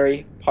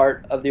secondary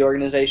part of the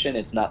organization.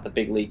 It's not the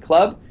big league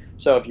club.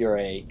 So if you're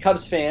a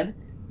Cubs fan,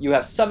 you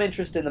have some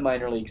interest in the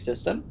minor league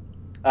system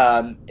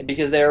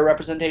because they're a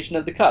representation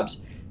of the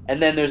Cubs.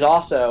 And then there's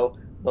also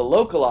the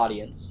local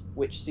audience,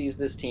 which sees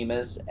this team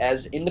as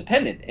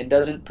independent and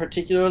doesn't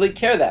particularly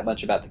care that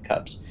much about the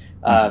Cubs,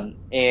 Hmm.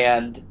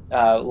 and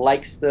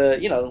likes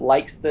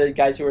the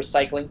guys who are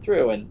cycling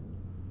through,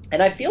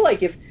 and I feel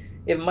like if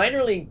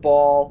minor league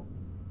ball,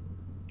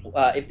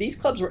 if these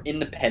clubs were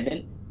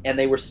independent and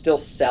they were still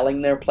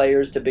selling their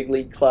players to big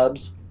league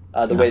clubs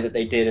the way Yeah. that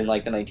they did in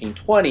like the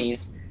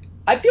 1920s,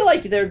 I feel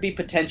like there would be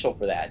potential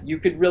for that. You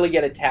could really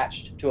get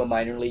attached to a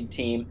minor league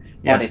team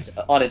on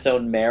Yeah. its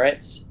own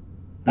merits.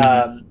 Hmm.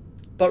 Um,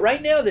 but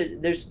right now,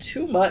 there's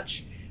too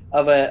much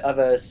of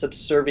a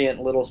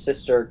subservient little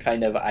sister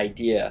kind of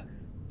idea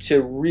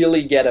to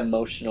really get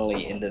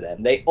emotionally into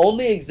them. They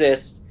only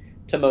exist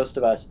to most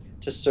of us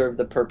to serve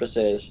the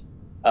purposes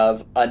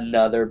of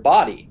another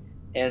body.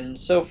 And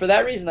so for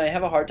that reason, I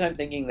have a hard time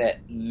thinking that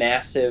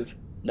massive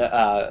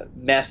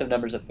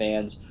numbers of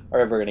fans are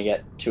ever going to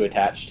get too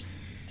attached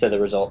to the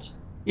results.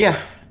 Yeah,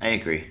 I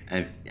agree.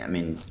 I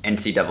mean,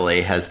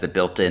 NCAA has the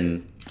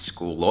built-in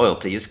school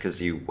loyalties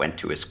because you went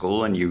to a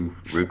school and you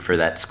root for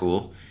that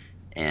school,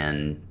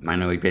 and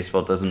minor league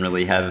baseball doesn't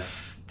really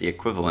have the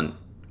equivalent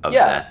of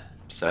Yeah, that.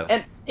 So,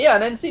 and yeah,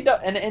 and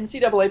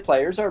NCAA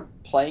players are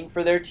playing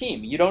for their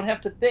team. You don't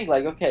have to think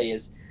like, okay,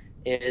 is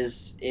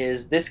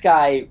this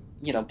guy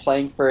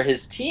playing for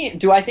his team?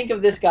 Do I think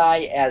of this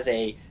guy as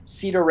a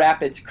Cedar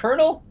Rapids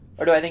Colonel,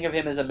 or do I think of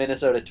him as a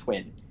Minnesota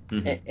Twin?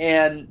 hmm.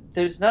 And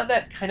there's not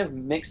that kind of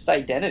mixed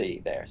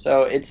identity there,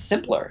 so it's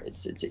simpler.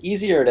 It's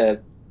easier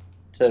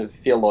to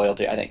feel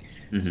loyalty, I think.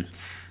 Hmm.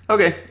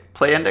 Okay,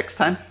 play index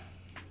time.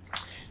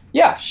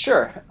 Yeah,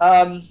 sure.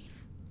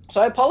 So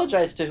I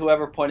apologize to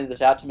whoever pointed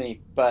this out to me,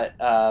 but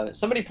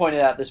somebody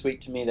pointed out this week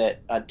to me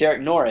that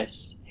Derek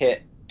Norris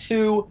hit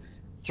two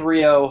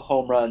 3-0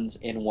 home runs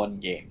in one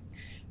game,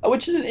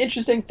 which is an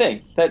interesting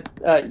thing that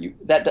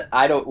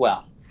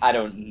I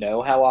don't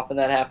know how often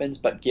that happens,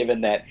 but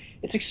given that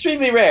it's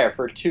extremely rare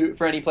for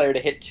any player to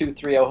hit two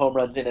 3-0 home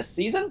runs in a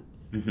season,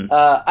 Hmm.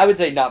 I would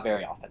say not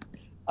very often.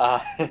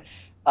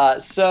 Uh,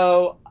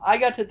 so I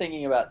got to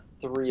thinking about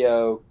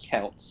 3-0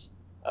 counts,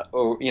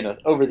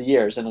 over the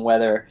years, and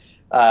whether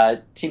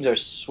teams are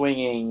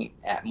swinging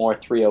at more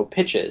 3-0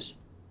 pitches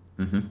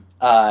Hmm.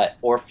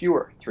 or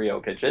fewer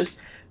 3-0 pitches.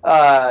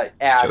 Joey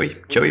As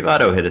Joey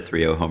Votto hit a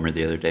 3-0 homer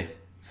the other day.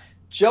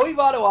 Joey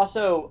Votto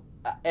also,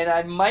 and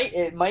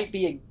it might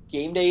be a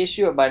game day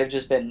issue. It might have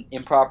just been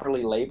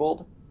improperly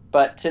labeled.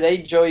 But today,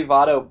 Joey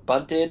Votto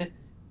bunted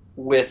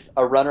with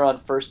a runner on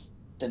first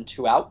and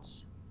two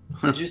outs.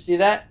 Did you see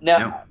that? Now,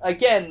 No.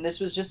 again, this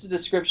was just a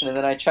description, and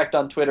then I checked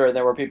on Twitter, and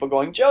there were people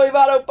going, "Joey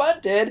Votto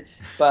bunted,"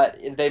 but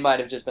they might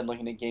have just been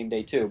looking at game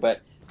day too.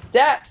 But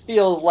that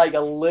feels like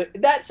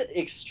that's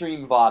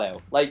extreme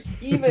Votto. Like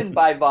even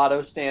by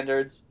Votto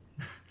standards,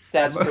 The,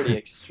 that's mo- pretty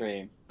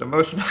extreme. the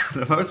most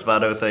the most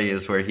Votto thing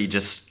is where he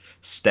just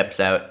steps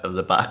out of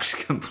the box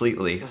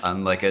completely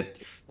on like a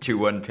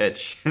 2-1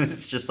 pitch.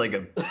 It's just like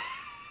a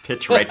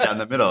pitch right down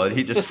the middle, and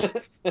he just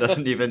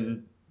doesn't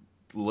even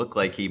look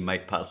like he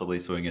might possibly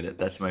swing at it.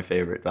 That's my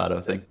favorite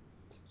Votto thing.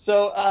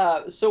 So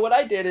what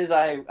I did is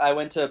I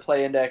went to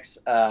Play Index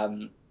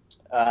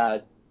uh,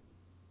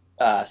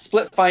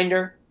 Split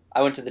Finder.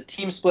 I went to the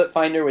Team Split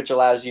Finder, which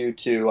allows you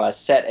to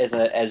set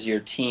as your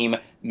team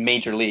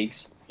major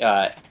leagues,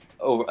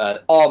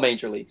 all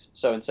major leagues.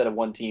 So instead of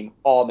one team,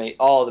 all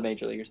the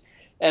major leaguers.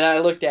 And I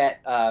looked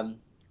at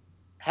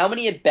how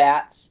many at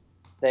bats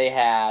they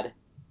had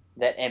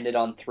that ended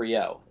on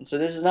 3-0. And so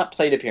this is not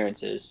plate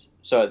appearances.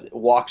 So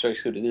walks are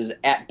excluded. This is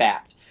at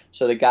bats.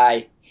 So the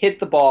guy hit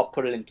the ball,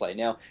 put it in play.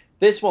 Now,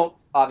 this won't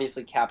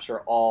obviously capture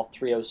all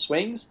 3-0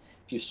 swings.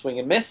 If you swing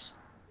and miss,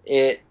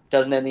 it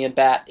doesn't end the at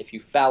bat. If you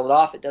foul it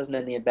off, it doesn't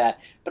end the at bat.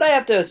 But I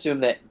have to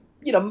assume that,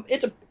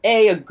 it's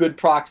a good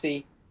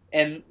proxy,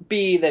 and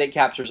B, that it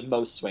captures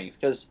most swings.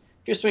 Because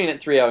if you're swinging at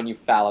 3-0 and you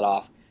foul it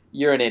off,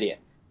 you're an idiot.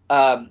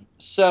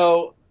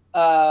 So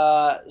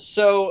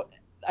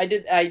I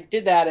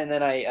did that, and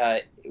then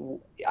I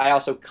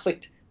also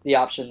clicked the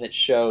option that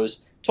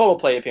shows total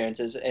plate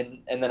appearances, and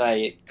then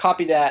I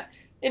copied that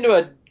into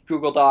a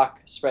Google Doc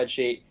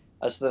spreadsheet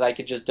so that I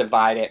could just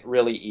divide it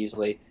really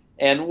easily.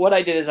 And what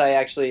I did is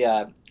I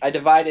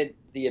divided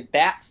the at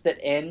bats that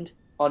end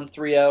on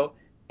 3-0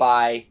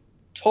 by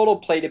total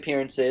plate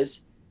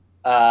appearances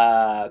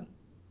uh,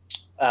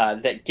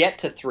 that get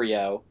to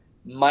 3-0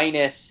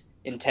 minus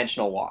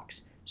intentional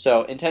walks.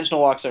 So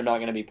intentional walks are not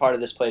going to be part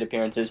of this plate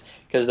appearances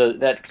because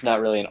that's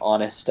not really an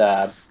honest,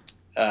 an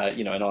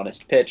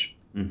honest pitch.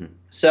 Hmm.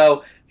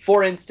 So,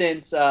 for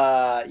instance,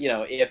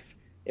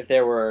 if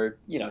there were,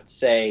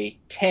 say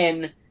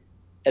 10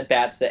 at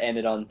bats that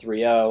ended on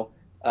 3-0,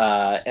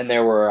 and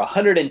there were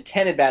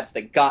 110 at bats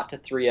that got to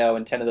 3-0,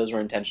 and 10 of those were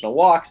intentional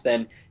walks,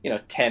 then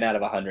 10 out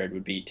of 100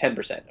 would be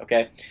 10%.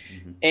 Okay,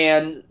 Hmm.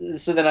 and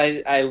so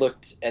then I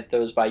looked at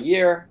those by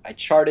year. I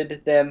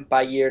charted them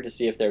by year to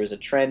see if there was a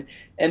trend.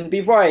 And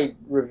before I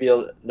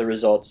reveal the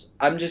results,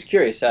 I'm just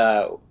curious.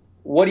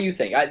 What do you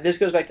think? This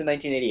goes back to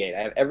 1988.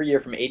 I have every year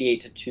from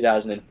 88 to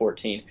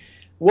 2014.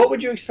 What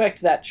would you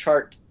expect that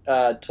chart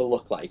to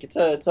look like? It's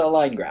a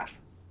line graph.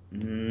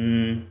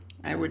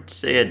 I would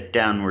say a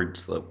downward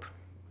slope.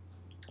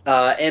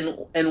 And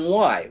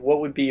why? What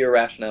would be your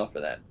rationale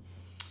for that?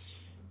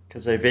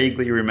 Because I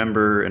vaguely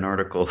remember an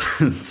article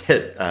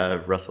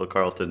that Russell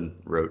Carlton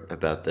wrote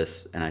about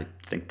this, and I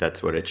think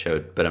that's what it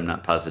showed, but I'm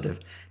not positive.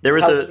 There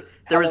was a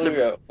there How was long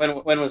a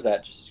ago? When was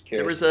that? Just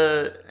there was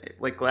curious. a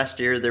like last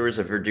year there was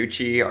a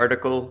Verducci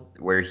article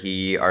where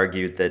he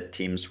argued that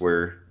teams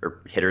were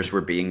or hitters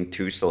were being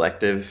too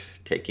selective,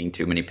 taking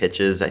too many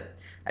pitches.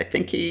 I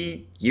think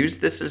he used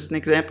this as an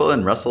example,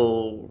 and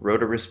Russell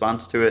wrote a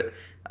response to it.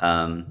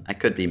 I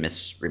could be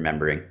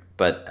misremembering,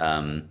 but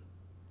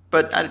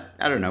I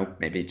don't know,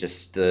 maybe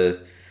just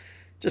the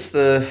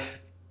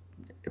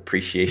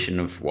appreciation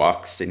of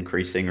walks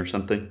increasing or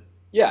something.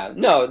 Yeah,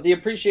 no, the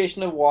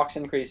appreciation of walks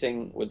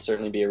increasing would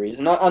certainly be a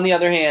reason. On the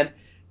other hand,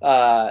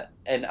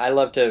 and I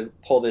love to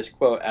pull this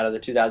quote out of the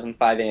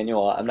 2005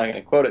 annual. I'm not going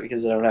to quote it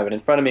because I don't have it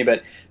in front of me,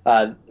 but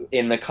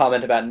in the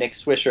comment about Nick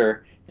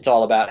Swisher, it's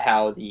all about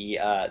how the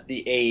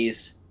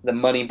A's, the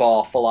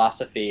Moneyball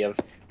philosophy of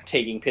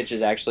taking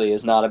pitches actually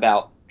is not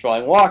about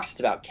drawing walks. It's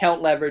about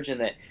count leverage,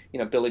 and that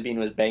Billy Beane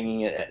was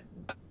banging it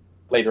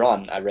later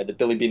on. I read that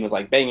Billy Beane was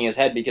like banging his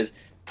head because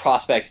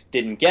prospects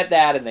didn't get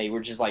that and they were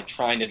just like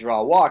trying to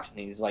draw walks, and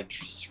he's like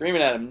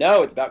screaming at him,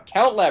 no, it's about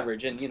count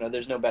leverage. And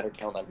there's no better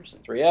count leverage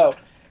than 3-0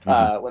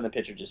 Hmm. when the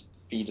pitcher just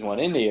feeds one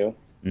into you.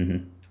 Hmm.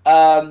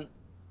 um,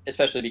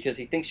 Especially because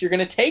he thinks you're going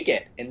to take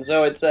it, and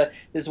so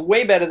it's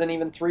way better than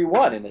even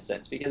 3-1 in a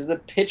sense, because the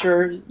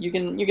pitcher, you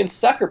can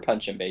sucker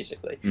punch him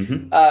basically.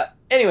 Hmm.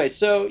 Anyway,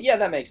 so yeah,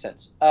 that makes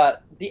sense.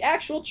 The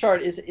actual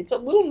chart it's a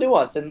little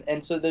nuanced,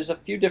 and so there's a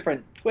few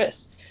different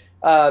twists.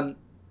 um,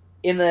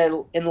 in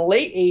the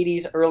late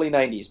 80s, early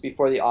 90s,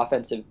 before the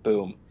offensive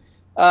boom,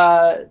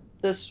 uh,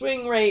 the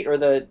swing rate, or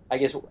the I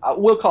guess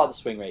we'll call it the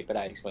swing rate, but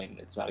I explained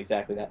it's not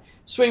exactly that.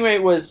 Swing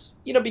rate was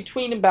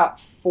between about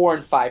 4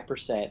 and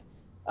 5%,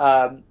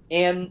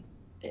 and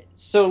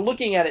so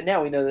looking at it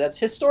now, we know that that's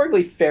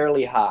historically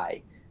fairly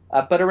high.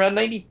 But around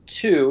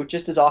 92,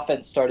 just as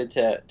offense started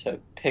to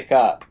pick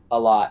up a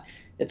lot,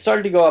 it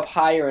started to go up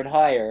higher and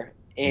higher.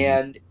 Hmm.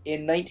 And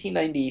in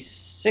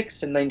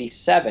 1996 and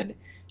 97, it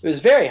was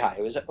very high.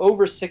 It was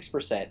over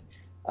 6%.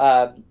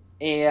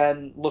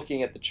 And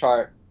looking at the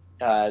chart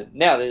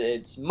now,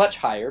 it's much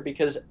higher,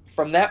 because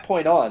from that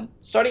point on,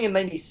 starting in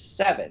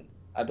 97,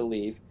 I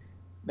believe,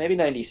 maybe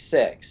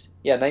 96,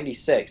 yeah,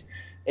 96,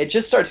 it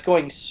just starts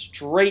going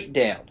straight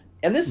down.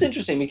 And this is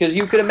interesting because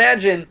you could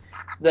imagine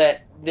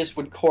that this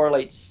would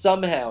correlate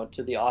somehow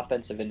to the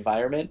offensive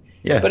environment,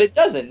 Yeah. but it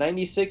doesn't.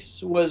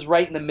 96 was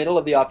right in the middle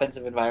of the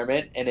offensive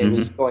environment and it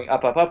was Hmm. going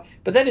up, up, up.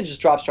 But then it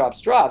just drops, drops,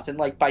 drops. And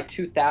like by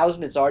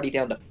 2000, it's already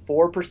down to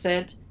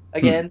 4% Hmm.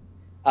 again.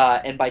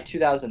 And by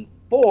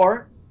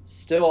 2004,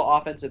 still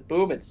offensive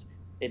boom.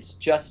 It's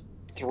just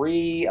a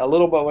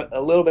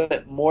little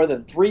bit more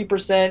than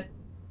 3%.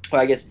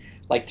 Well, I guess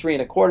like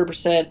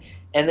 3.25%.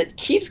 And it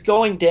keeps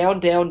going down,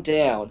 down,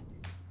 down.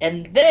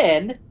 And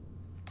then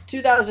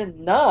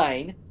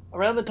 2009,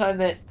 around the time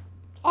that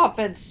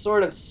offense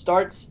sort of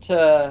starts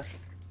to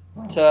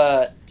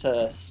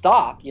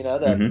stop,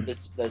 Hmm.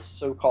 the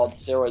so-called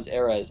steroids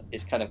era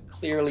is kind of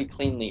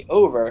cleanly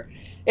over,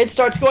 it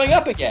starts going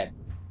up again.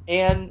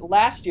 And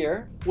last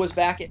year was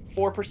back at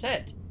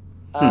 4%,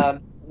 Hmm.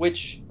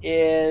 which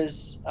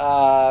is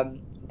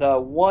the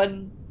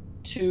one,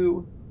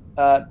 two,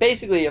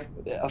 basically a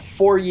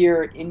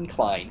 4-year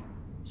incline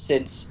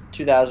since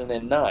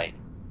 2009.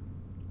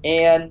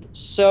 And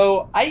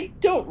so I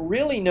don't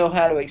really know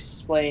how to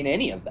explain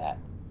any of that.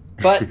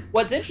 But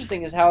what's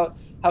interesting is how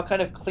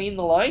kind of clean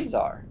the lines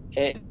are.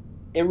 It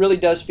really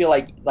does feel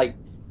like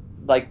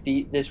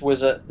the this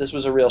was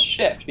a real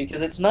shift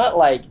because it's not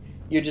like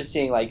you're just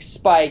seeing like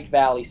spike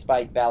valley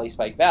spike valley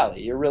spike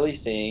valley. You're really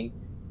seeing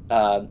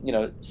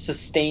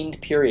sustained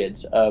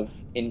periods of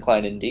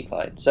incline and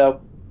decline.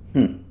 So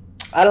Hmm.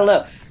 I don't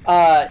know.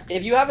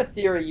 If you have a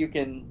theory, you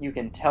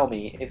can tell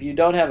me. If you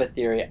don't have a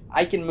theory,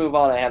 I can move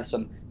on. I have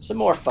some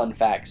more fun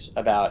facts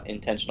about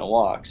intentional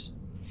walks,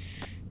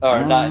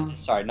 or not. Um,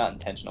 Sorry, not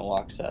intentional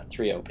walks.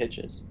 3-0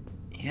 pitches.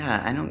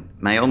 yeah, I don't.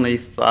 My only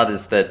thought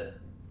is that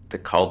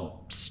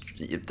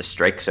the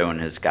strike zone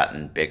has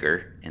gotten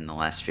bigger in the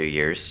last few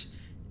years,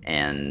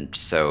 and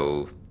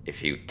so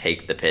if you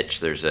take the pitch,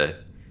 there's a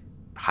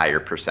higher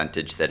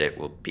percentage that it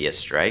will be a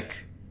strike.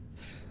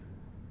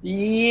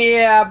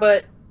 Yeah,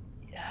 but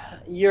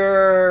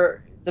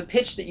the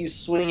pitch that you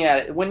swing at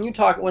it when we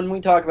talk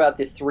about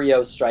the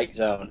 3-0 strike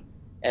zone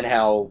and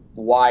how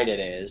wide it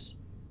is,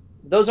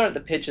 those aren't the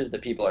pitches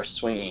that people are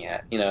swinging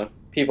at. Yeah.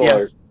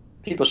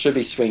 People should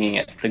be swinging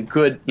at the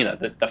good,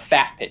 the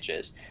fat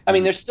pitches. I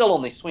mean, Hmm. they're still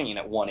only swinging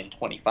at 1 in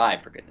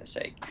 25 for goodness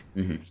sake.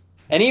 Hmm.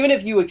 And even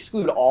if you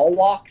exclude all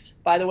walks,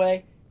 by the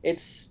way,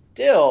 it's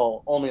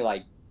still only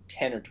like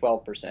 10 or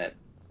 12%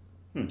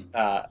 Hmm.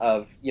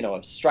 of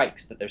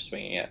strikes that they're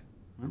swinging at.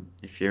 Well,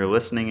 if you're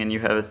listening and you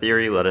have a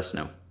theory, let us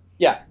know.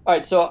 Yeah. All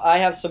right. So I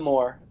have some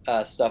more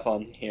stuff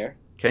on here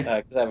Okay.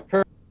 because I have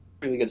a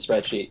really good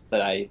spreadsheet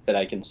that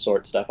I can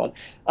sort stuff on.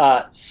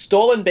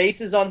 Stolen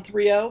bases on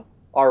 3-0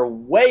 are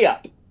way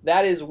up.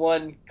 That is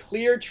one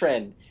clear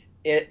trend.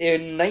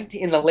 In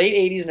the late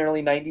 80s and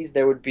early 90s,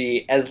 there would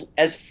be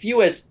as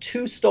few as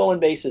two stolen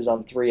bases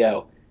on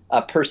 3-0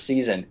 per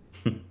season.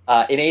 In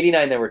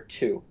 '89, there were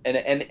two,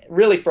 and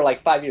really for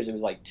like 5 years, it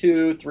was like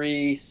two,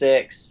 three,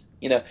 six,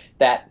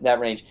 that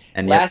range.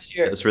 And yet, Last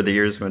year, those were the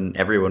years when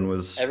everyone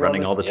was everyone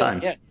running was all the stealing.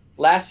 time. Yeah.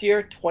 Last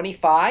year,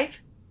 25,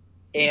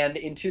 and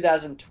in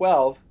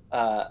 2012,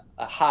 a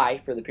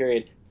high for the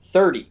period,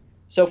 30.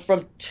 So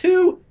from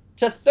 2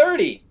 to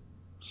 30,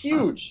 Huh.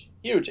 huge,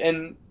 huge.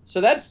 And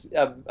so that's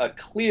a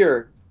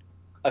clear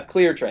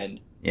trend.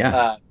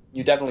 Yeah.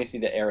 You definitely see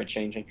the era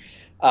changing.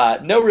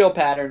 No real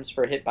patterns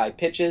for hit by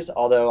pitches,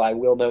 although I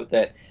will note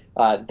that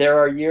there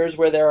are years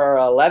where there are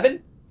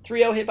 11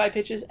 3-0 hit by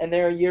pitches, and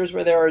there are years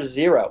where there are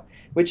zero,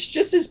 which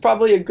just is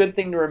probably a good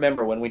thing to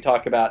remember when we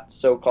talk about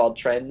so-called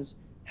trends,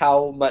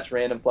 how much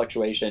random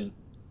fluctuation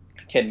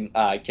can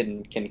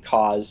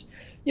cause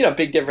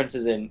big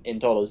differences in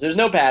totals. There's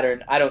no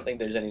pattern. I don't think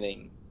there's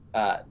anything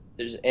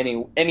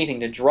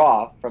to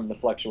draw from the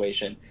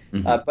fluctuation.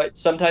 Hmm. But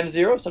sometimes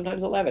zero,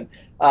 sometimes 11.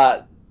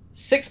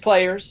 Six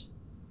players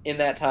in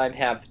that time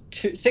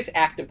six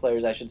active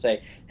players, I should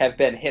say, have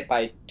been hit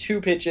by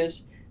two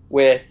pitches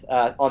with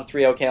on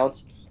 3-0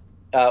 counts.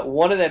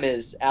 One of them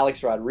is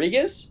Alex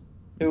Rodriguez,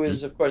 who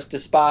is, Hmm. of course,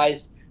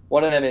 despised.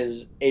 One of them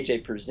is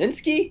AJ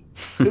Pierzynski,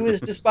 who is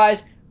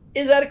despised.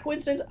 Is that a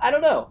coincidence? I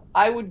don't know.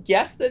 I would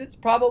guess that it's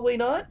probably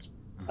not.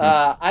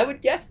 Uh-huh. I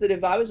would guess that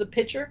if I was a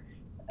pitcher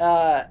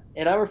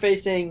and I were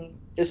facing,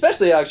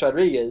 especially Alex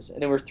Rodriguez,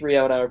 and it were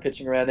 3-0 and I were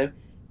pitching around him,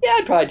 yeah,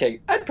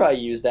 I'd probably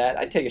use that.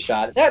 I'd take a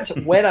shot. That's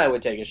when I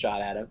would take a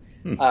shot at him.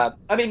 Hmm.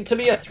 I mean, to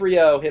me, a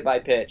 3-0 hit by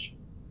pitch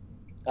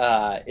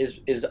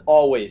is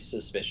always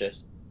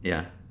suspicious.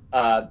 Yeah.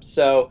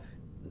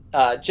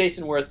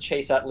 Jason Worth,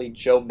 Chase Utley,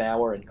 Joe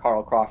Mauer, and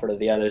Carl Crawford are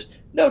the others.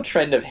 No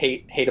trend of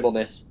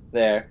hateableness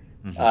there,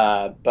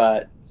 Hmm.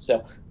 but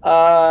still.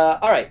 All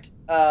right.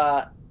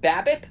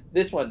 BABIP.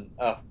 This one,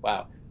 oh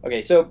wow.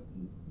 Okay, so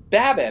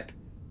BABIP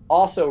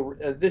also.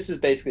 This is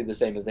basically the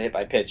same as the hit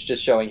by pitch,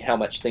 just showing how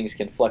much things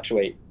can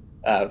fluctuate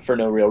for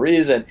no real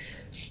reason.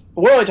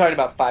 We're only talking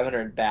about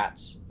 500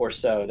 bats or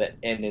so that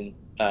end in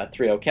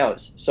 3-0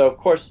 counts. So, of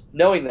course,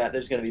 knowing that,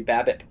 there's going to be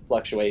BABIP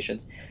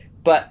fluctuations.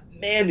 But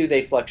man, do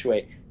they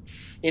fluctuate.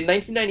 In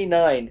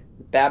 1999,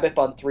 BABIP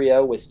on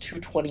 3-0 was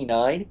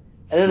 229.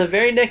 And then the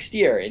very next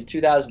year, in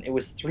 2000, it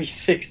was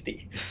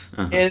 360.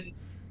 Uh-huh. And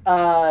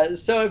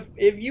So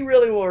if you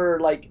really were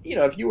like,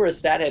 if you were a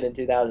stat head in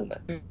 2000,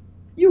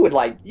 you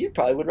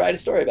probably would write a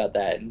story about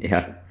that and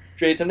Yeah.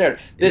 create some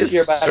narrative. It This is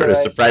year, by the sort of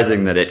way,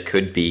 surprising that it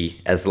could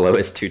be as low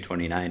as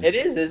 229. it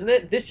is, isn't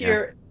it? This Yeah.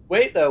 year,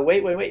 wait though,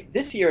 wait.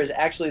 This year is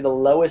actually the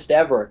lowest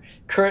ever.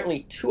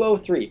 Currently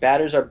 203.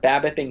 Batters are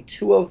BABIPing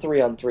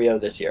 203 on 3-0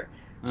 this year.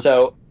 Huh.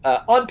 So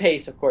on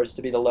pace, of course,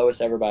 to be the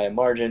lowest ever by a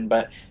margin,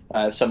 but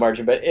some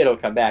margin, but it'll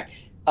come back.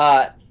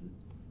 Uh,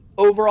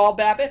 Overall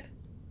BABIP,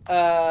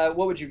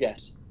 what would you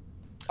guess?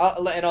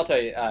 And I'll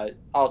tell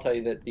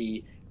you that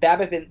the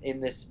BABIP in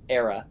this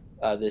era,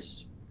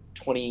 this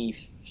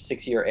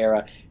 26-year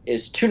era,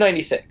 is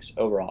 296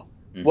 overall.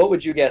 What Hmm.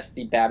 would you guess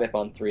the BABIP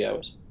on 3-0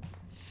 is?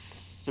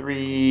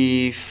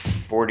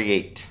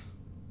 348.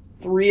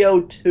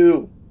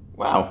 302.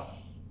 Wow.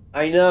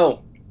 I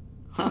know,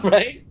 Huh.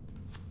 right?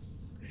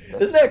 Isn't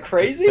That's that that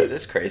crazy?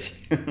 is crazy.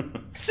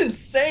 It's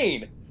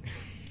insane.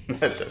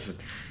 That does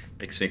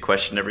makes me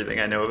question everything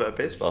I know about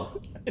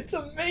baseball. It's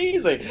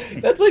amazing.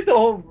 That's like the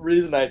whole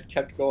reason I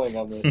kept going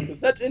on this because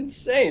that's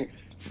insane.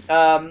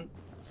 Um,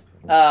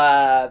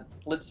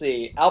 let's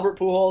see. Albert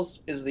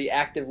Pujols is the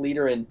active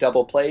leader in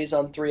double plays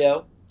on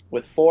 3-0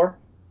 with four.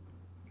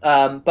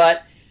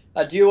 But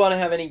do you want to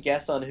have any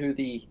guess on who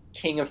the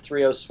king of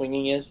 3-0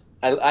 swinging is?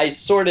 I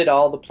sorted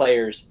all the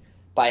players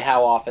by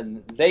how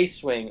often they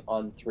swing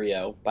on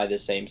 3-0 by the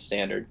same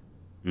standard.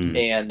 Hmm.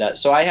 And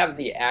so I have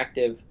the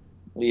active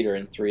leader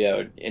in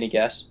 3-0. Any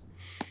guess?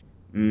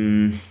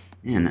 Mm,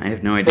 man, I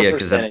have no For idea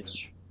because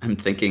percentage. I'm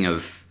thinking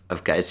of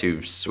guys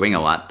who swing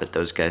a lot, but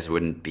those guys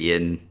wouldn't be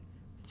in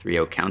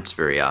 3-0 counts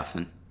very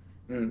often.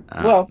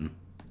 Well, Um,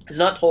 it's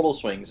not total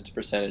swings, it's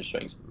percentage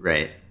swings.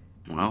 right.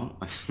 Well,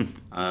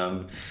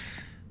 um,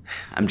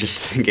 I'm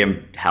just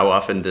thinking, how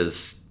often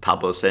does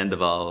Pablo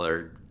Sandoval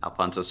or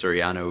Alfonso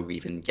Soriano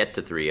even get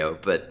to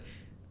 3-0? But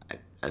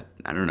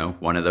I don't know,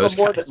 one of Well, those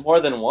guys. more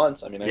than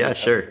once. I mean, Yeah,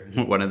 sure,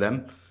 one of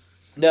them.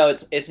 no,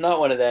 it's not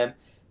one of them.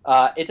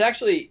 It's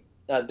actually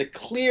the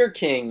clear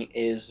king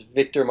is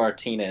Victor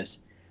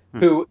Martinez, Huh.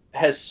 who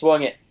has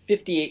swung at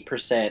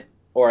 58%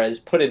 or has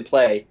put in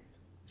play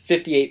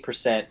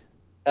 58%.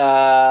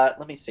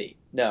 Let me see.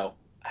 No,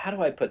 how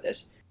do I put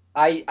this?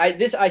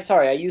 I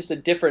sorry, I used a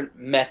different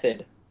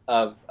method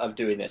of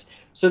doing this.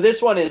 So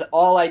this one is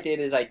all I did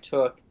is I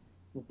took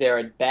their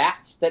at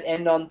bats that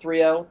end on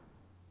 3-0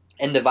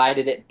 and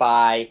divided it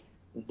by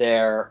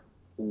their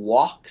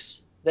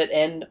walks that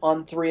end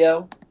on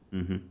 3-0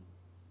 Hmm.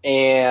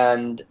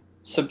 and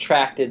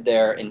subtracted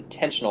their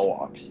intentional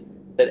walks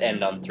that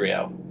end on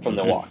 3-0 from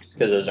the Hmm. walks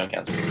because those don't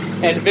count.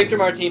 And Victor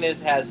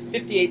Martinez has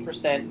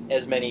 58%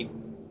 as many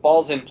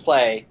balls in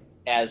play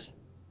as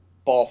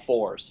ball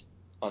fours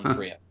on Huh.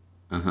 3-0.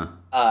 Uh-huh.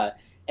 Uh,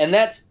 and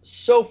that's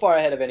so far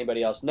ahead of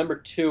anybody else. Number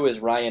two is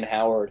Ryan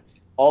Howard,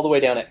 all the way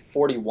down at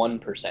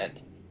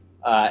 41%.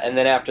 And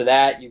then after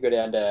that, you go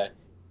down to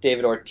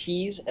David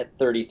Ortiz at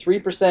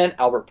 33%,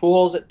 Albert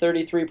Pujols at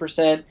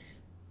 33%.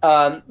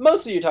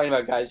 Mostly you're talking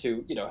about guys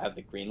who, have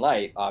the green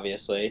light,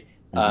 obviously.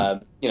 Hmm.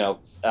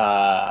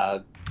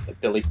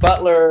 Billy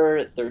Butler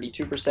at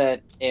 32%.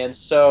 And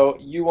so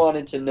you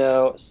wanted to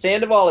know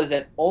Sandoval is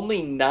at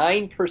only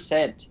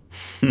 9%.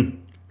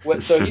 So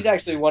So, he's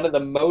actually one of the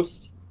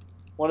most,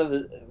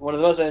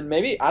 and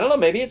maybe I don't know,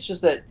 maybe it's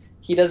just that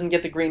he doesn't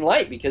get the green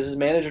light because his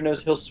manager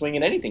knows he'll swing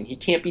at anything. He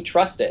can't be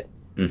trusted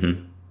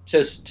hmm.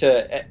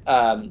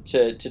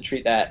 to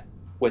treat that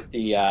with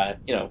the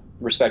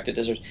respect it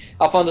deserves.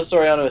 Alfonso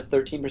Soriano is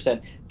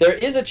 13%. There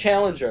is a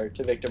challenger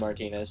to Victor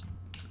Martinez.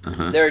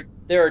 Uh-huh.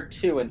 There are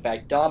two, in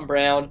fact. Dom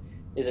Brown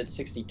is at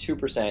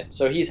 62%,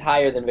 so he's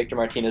higher than Victor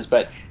Martinez,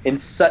 but in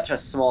such a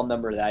small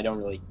number that I don't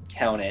really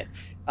count it.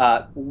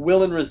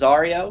 Willen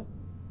Rosario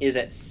is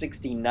at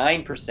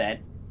 69%,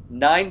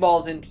 nine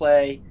balls in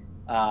play,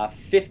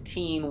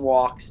 15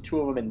 walks, two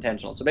of them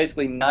intentional. So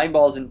basically, nine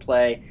balls in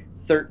play,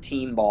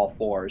 13 ball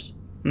fours,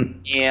 Hmm.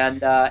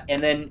 and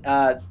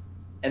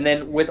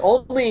then with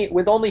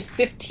only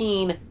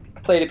 15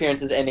 plate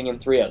appearances ending in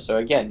 3-0. So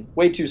again,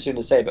 way too soon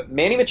to say, but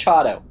Manny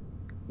Machado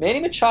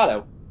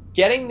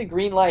getting the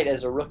green light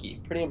as a rookie,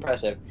 pretty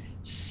impressive.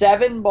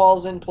 Seven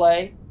balls in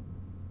play,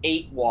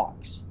 eight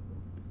walks.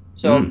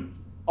 So Hmm.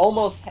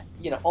 almost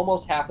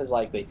half as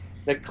likely.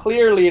 The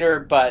clear leader,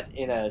 but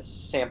in a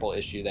sample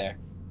issue there.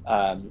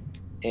 Um,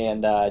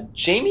 and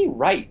Jamie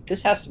Wright,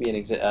 this has to be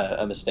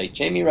a mistake.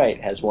 Jamie Wright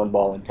has one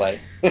ball in play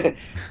on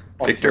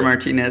Victor 3.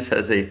 Martinez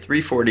has a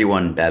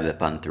 341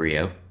 BABIP on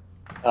 3-0.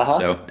 Uh huh.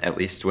 So at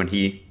least when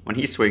he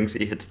swings,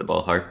 he hits the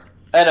ball hard.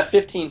 And a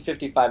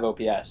 1555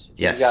 OPS.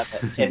 Yes.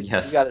 He's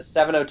Yes. got a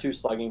 702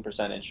 slugging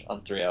percentage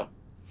on 3-0.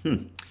 Hmm.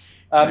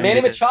 Manny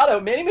I, Machado.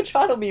 Manny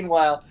Machado,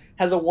 meanwhile,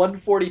 has a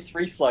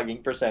 143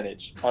 slugging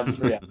percentage on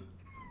 3-0.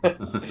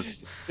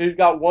 He's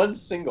got one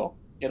single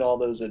in all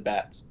those at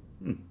bats.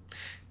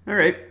 All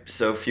right.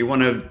 So if you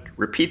want to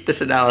repeat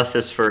this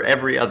analysis for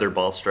every other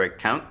ball strike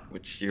count,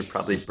 which you're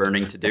probably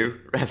burning to do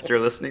after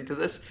listening to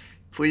this,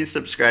 please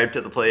subscribe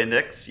to the Play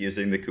Index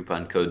using the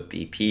coupon code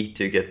BP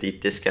to get the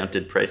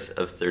discounted price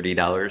of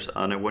 $30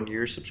 on a 1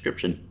 year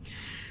subscription.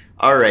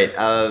 All right.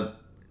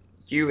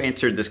 you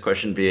answered this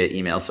question via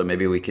email, so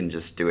maybe we can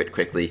just do it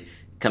quickly.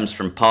 It comes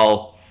from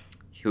Paul,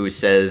 who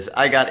says,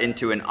 I got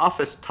into an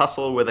office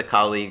tussle with a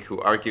colleague who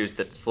argues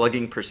that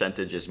slugging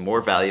percentage is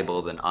more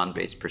valuable than on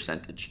base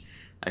percentage.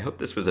 I hope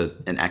this was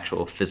an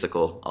actual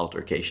physical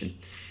altercation.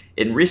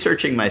 In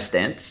researching my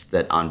stance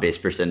that on base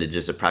percentage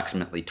is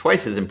approximately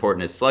twice as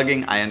important as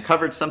slugging, I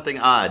uncovered something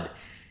odd.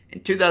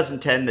 In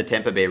 2010, the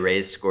Tampa Bay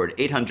Rays scored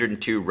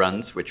 802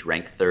 runs, which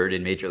ranked third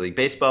in Major League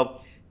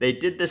Baseball. They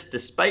did this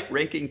despite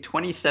ranking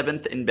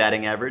 27th in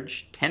batting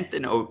average, 10th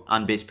in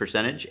on base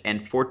percentage,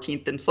 and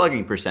 14th in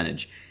slugging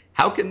percentage.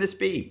 How can this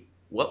be?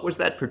 What was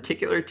that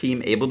particular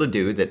team able to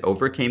do that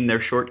overcame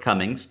their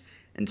shortcomings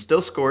and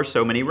still score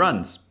so many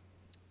runs?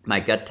 My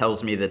gut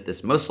tells me that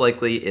this most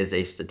likely is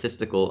a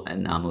statistical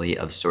anomaly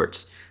of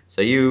sorts.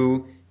 So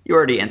you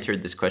already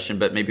answered this question,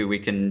 but maybe we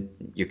can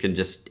you can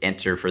just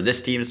answer for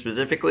this team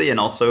specifically, and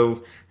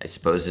also I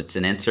suppose it's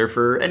an answer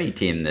for any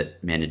team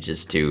that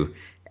manages to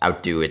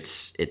outdo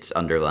its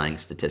underlying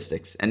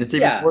statistics. And it's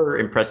even Yeah, more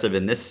impressive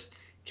in this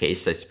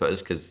case, I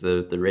suppose, because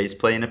the Rays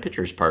play in a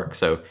pitcher's park.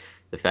 So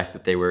the fact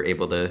that they were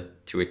able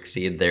to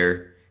exceed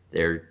their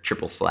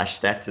triple slash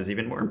stats is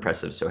even more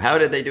impressive. So how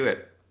did they do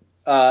it?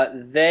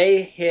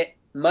 they hit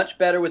much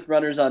better with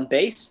runners on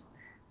base.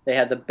 They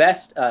had the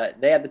best.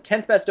 They had the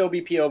 10th best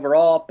OBP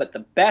overall, but the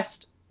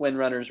best when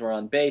runners were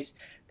on base.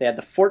 They had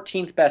the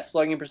 14th best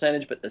slugging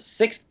percentage, but the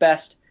sixth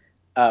best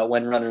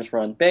when runners were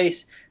on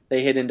base.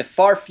 They hit into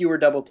far fewer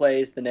double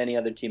plays than any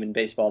other team in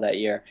baseball that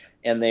year,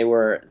 and they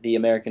were the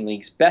American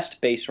League's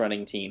best base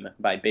running team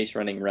by base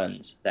running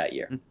runs that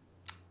year.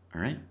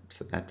 All right,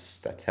 so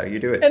that's how you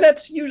do And it.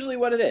 that's usually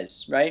what it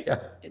is, right? Yeah,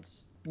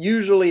 It's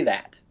usually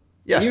that.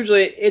 And yeah.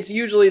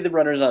 usually the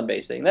runners on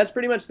base thing. That's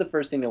pretty much the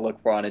first thing to look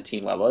for on a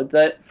team level.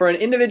 That for an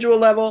individual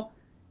level,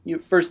 you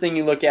first thing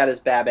you look at is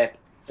BABIP,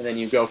 and then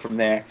you go from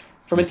there.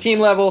 From a team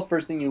level,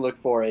 first thing you look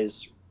for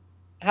is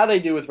how they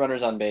do with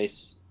runners on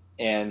base,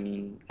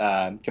 and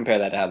compare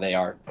that to how they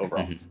are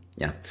overall. Mm-hmm.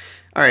 Yeah.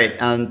 All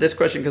right. This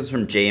question comes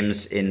from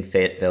James in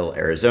Fayetteville,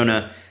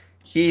 Arizona.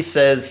 He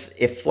says,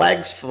 if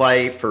flags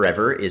fly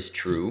forever is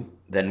true,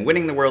 then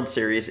winning the World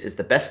Series is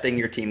the best thing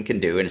your team can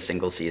do in a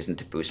single season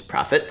to boost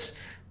profits.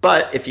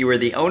 But if you were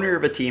the owner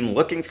of a team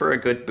looking for a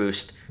good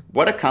boost,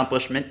 what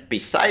accomplishment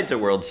besides a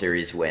World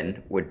Series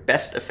win would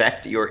best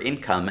affect your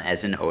income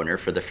as an owner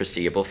for the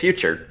foreseeable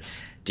future?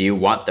 Do you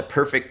want the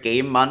perfect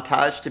game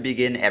montage to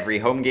begin every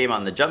home game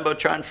on the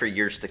Jumbotron for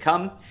years to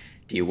come?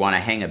 Do you want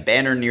to hang a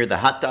banner near the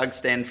hot dog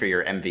stand for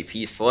your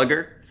MVP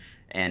slugger?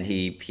 And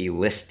he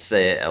lists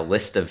a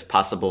list of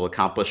possible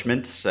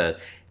accomplishments.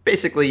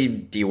 Basically,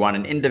 do you want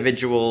an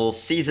individual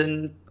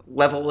season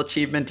level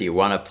achievement? Do you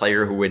want a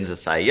player who wins a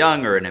Cy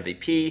Young or an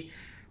MVP?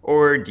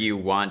 Or do you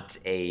want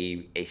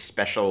a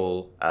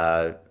special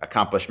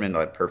accomplishment,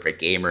 like a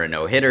perfect game or a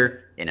no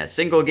hitter in a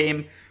single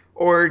game?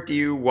 Or do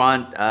you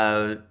want,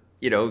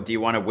 do you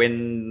want to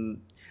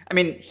win? I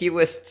mean, he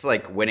lists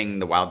like winning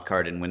the wild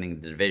card and winning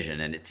the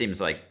division, and it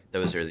seems like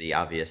those are the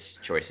obvious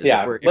choices. If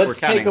Yeah, we're let's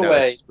take counting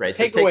away those, right?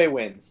 So take away take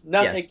wins.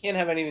 Not it yes, can't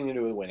have anything to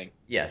do with winning.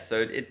 yes.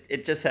 So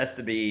it just has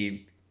to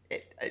be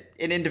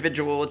an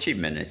individual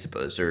achievement, I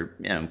suppose, or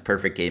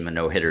perfect game of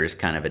no hitter is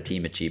kind of a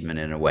team achievement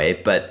in a way.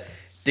 But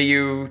do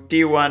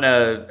you want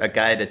a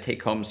guy to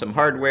take home some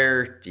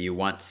hardware? Do you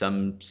want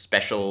some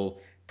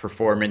special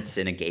performance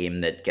in a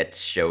game that gets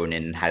shown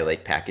in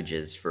highlight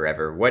packages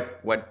forever?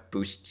 What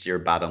boosts your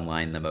bottom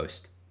line the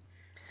most?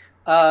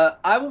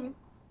 I'm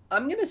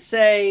gonna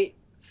say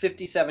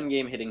 57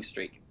 game hitting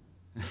streak.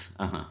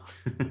 Uh-huh.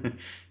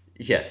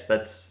 Yes,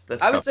 that's I would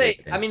probably a say,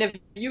 good I mean, answer.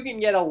 if you can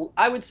get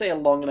I would say a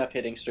long enough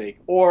hitting streak,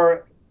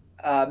 or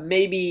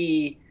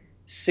maybe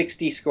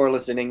 60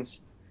 scoreless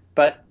innings,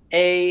 but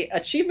a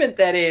achievement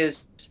that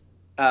is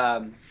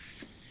um,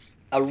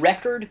 a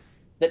record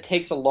that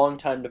takes a long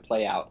time to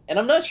play out. And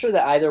I'm not sure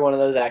that either one of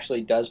those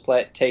actually does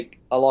take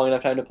a long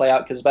enough time to play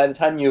out because by the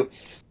time you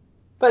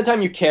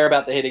care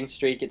about the hitting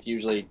streak, it's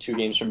usually 2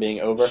 games from being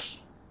over.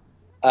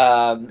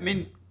 I Um,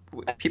 mean,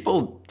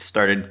 people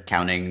started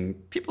counting.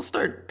 People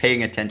start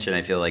paying attention.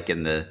 I feel like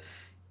in the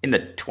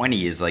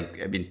 20s,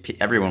 like I mean,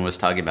 everyone was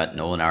talking about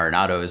Nolan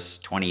Arenado's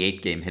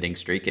 28 game hitting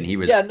streak, and he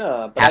yeah, was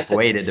no, but I said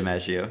halfway to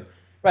DiMaggio.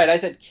 right. I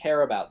said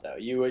care about though.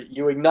 You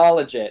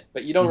acknowledge it,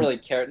 but you don't Mhm. really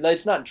care.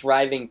 It's not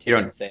driving You ticket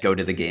don't go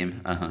to the sales.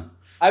 game. Uh-huh.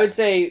 I would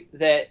say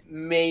that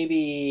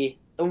maybe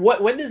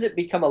when does it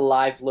become a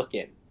live look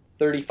in?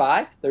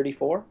 35,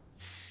 34?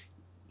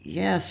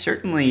 Yeah,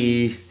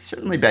 certainly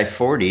by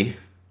 40.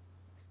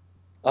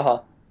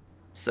 Uh-huh.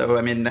 So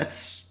I mean,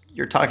 that's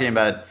you're talking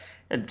about.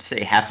 I'd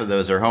say half of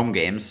those are home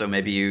games, so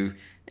maybe you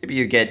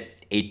get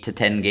 8 to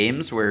 10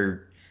 games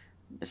where.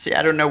 See,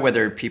 I don't know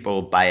whether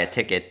people buy a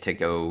ticket to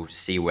go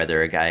see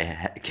whether a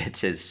guy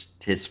gets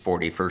his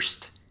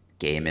 41st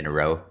game in a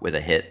row with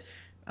a hit.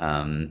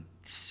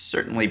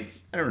 Certainly,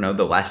 I don't know,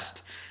 the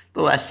last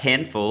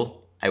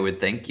handful, I would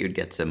think you'd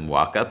get some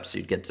walk-ups,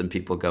 you'd get some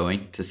people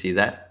going to see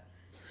that.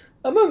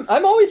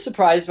 I'm always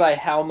surprised by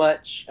how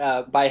much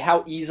by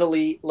how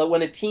easily like,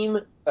 when a team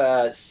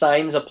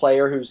signs a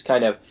player who's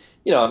kind of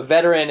a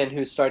veteran and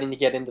who's starting to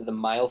get into the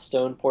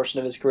milestone portion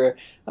of his career.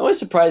 I'm always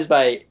surprised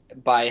by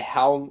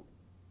how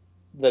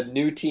the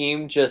new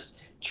team just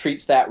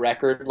treats that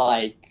record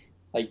like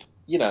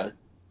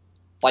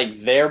like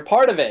they're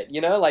part of it,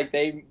 like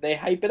they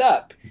hype it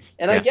up.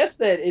 And I Yeah. guess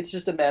that it's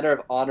just a matter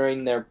of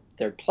honoring their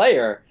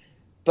player.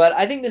 But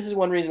I think this is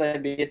one reason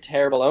I'd be a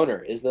terrible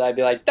owner is that I'd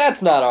be like,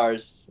 that's not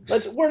ours.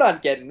 We're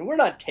not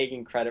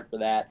taking credit for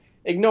that.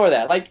 Ignore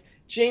that. Like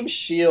James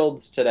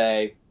Shields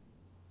today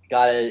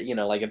got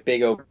like a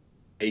big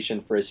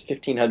ovation for his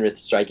 1500th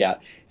strikeout.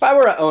 If I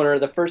were an owner,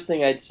 the first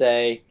thing I'd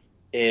say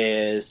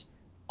is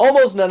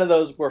almost none of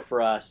those were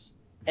for us.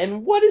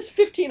 And what is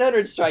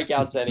 1500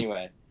 strikeouts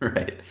anyway?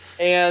 Right.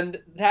 And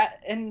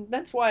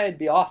that's why I'd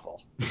be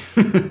awful.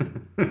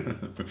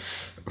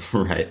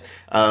 Right.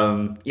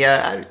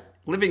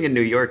 Living in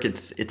New York,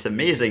 it's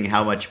amazing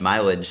how much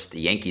mileage the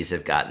Yankees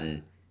have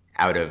gotten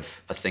out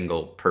of a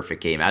single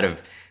perfect game, out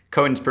of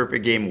Cohen's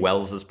perfect game,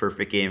 Wells's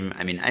perfect game.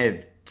 I mean, I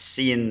have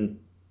seen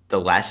the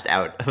last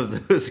out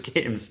of those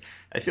games.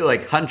 I feel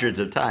like hundreds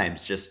of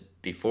times just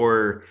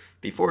before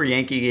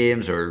Yankee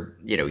games or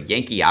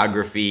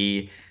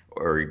Yankeeography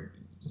or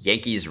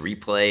Yankees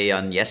replay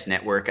on Yes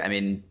Network. I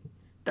mean,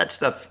 that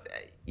stuff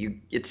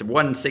it's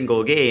one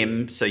single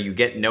game, so you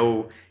get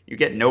no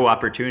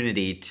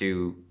opportunity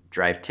to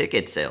drive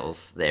ticket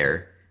sales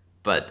there,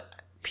 but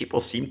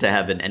people seem to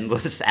have an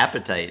endless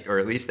appetite, or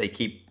at least they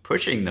keep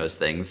pushing those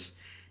things.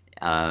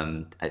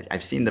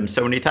 I've seen them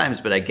so many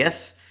times, but I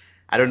guess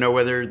I don't know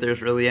whether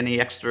there's really any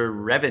extra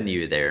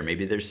revenue there.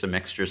 Maybe there's some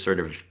extra sort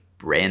of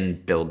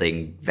brand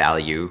building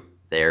value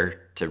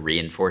there to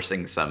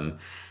reinforcing some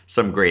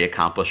great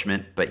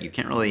accomplishment, but you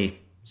can't really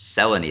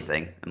sell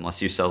anything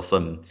unless you sell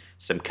some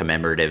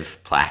commemorative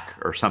plaque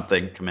or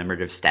something,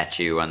 commemorative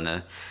statue on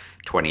the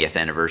 20th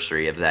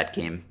anniversary of that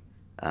game.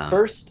 Um,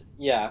 First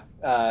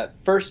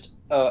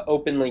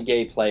openly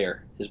gay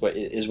player is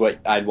what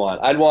I'd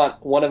want. I'd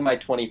want one of my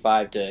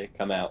 25 to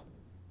come out.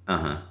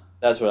 uh-huh.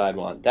 That's what I'd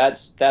want.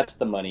 That's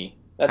the money.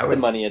 That's How the would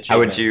money how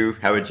would achievement. you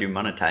how would you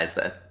monetize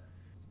that?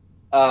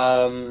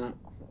 Um,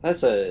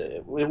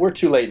 we're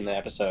too late in the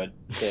episode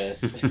to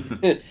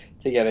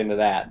to get into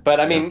that. But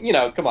I Yeah.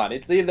 mean, come on.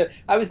 It's either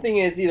I was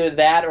thinking it's either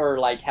that or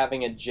like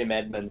having a Jim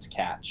Edmonds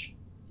catch,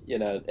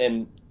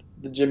 and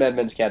the Jim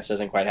Edmonds catch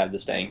doesn't quite have the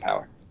staying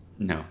power.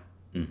 No.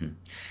 Hmm.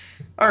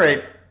 All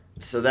right.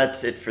 So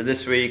that's it for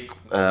this week.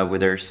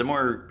 There are some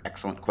more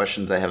excellent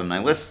questions I have on my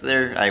list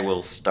there. I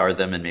will star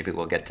them and maybe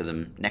we'll get to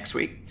them next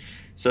week.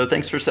 So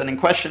thanks for sending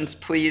questions.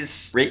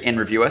 Please rate and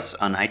review us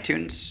on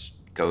iTunes.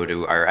 Go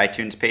to our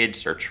iTunes page,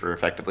 search for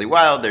Effectively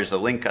Wild. There's a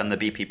link on the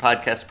BP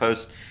podcast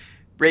post.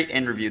 Rate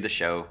and review the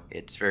show.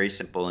 It's very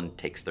simple and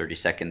takes 30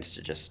 seconds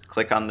to just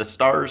click on the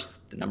stars,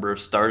 the number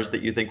of stars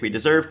that you think we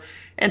deserve,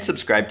 and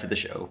subscribe to the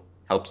show.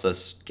 Helps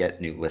us get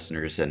new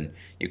listeners. And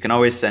you can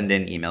always send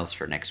in emails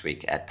for next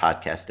week at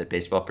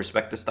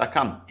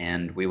podcast@baseballprospectus.com.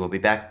 And we will be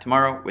back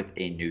tomorrow with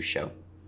a new show.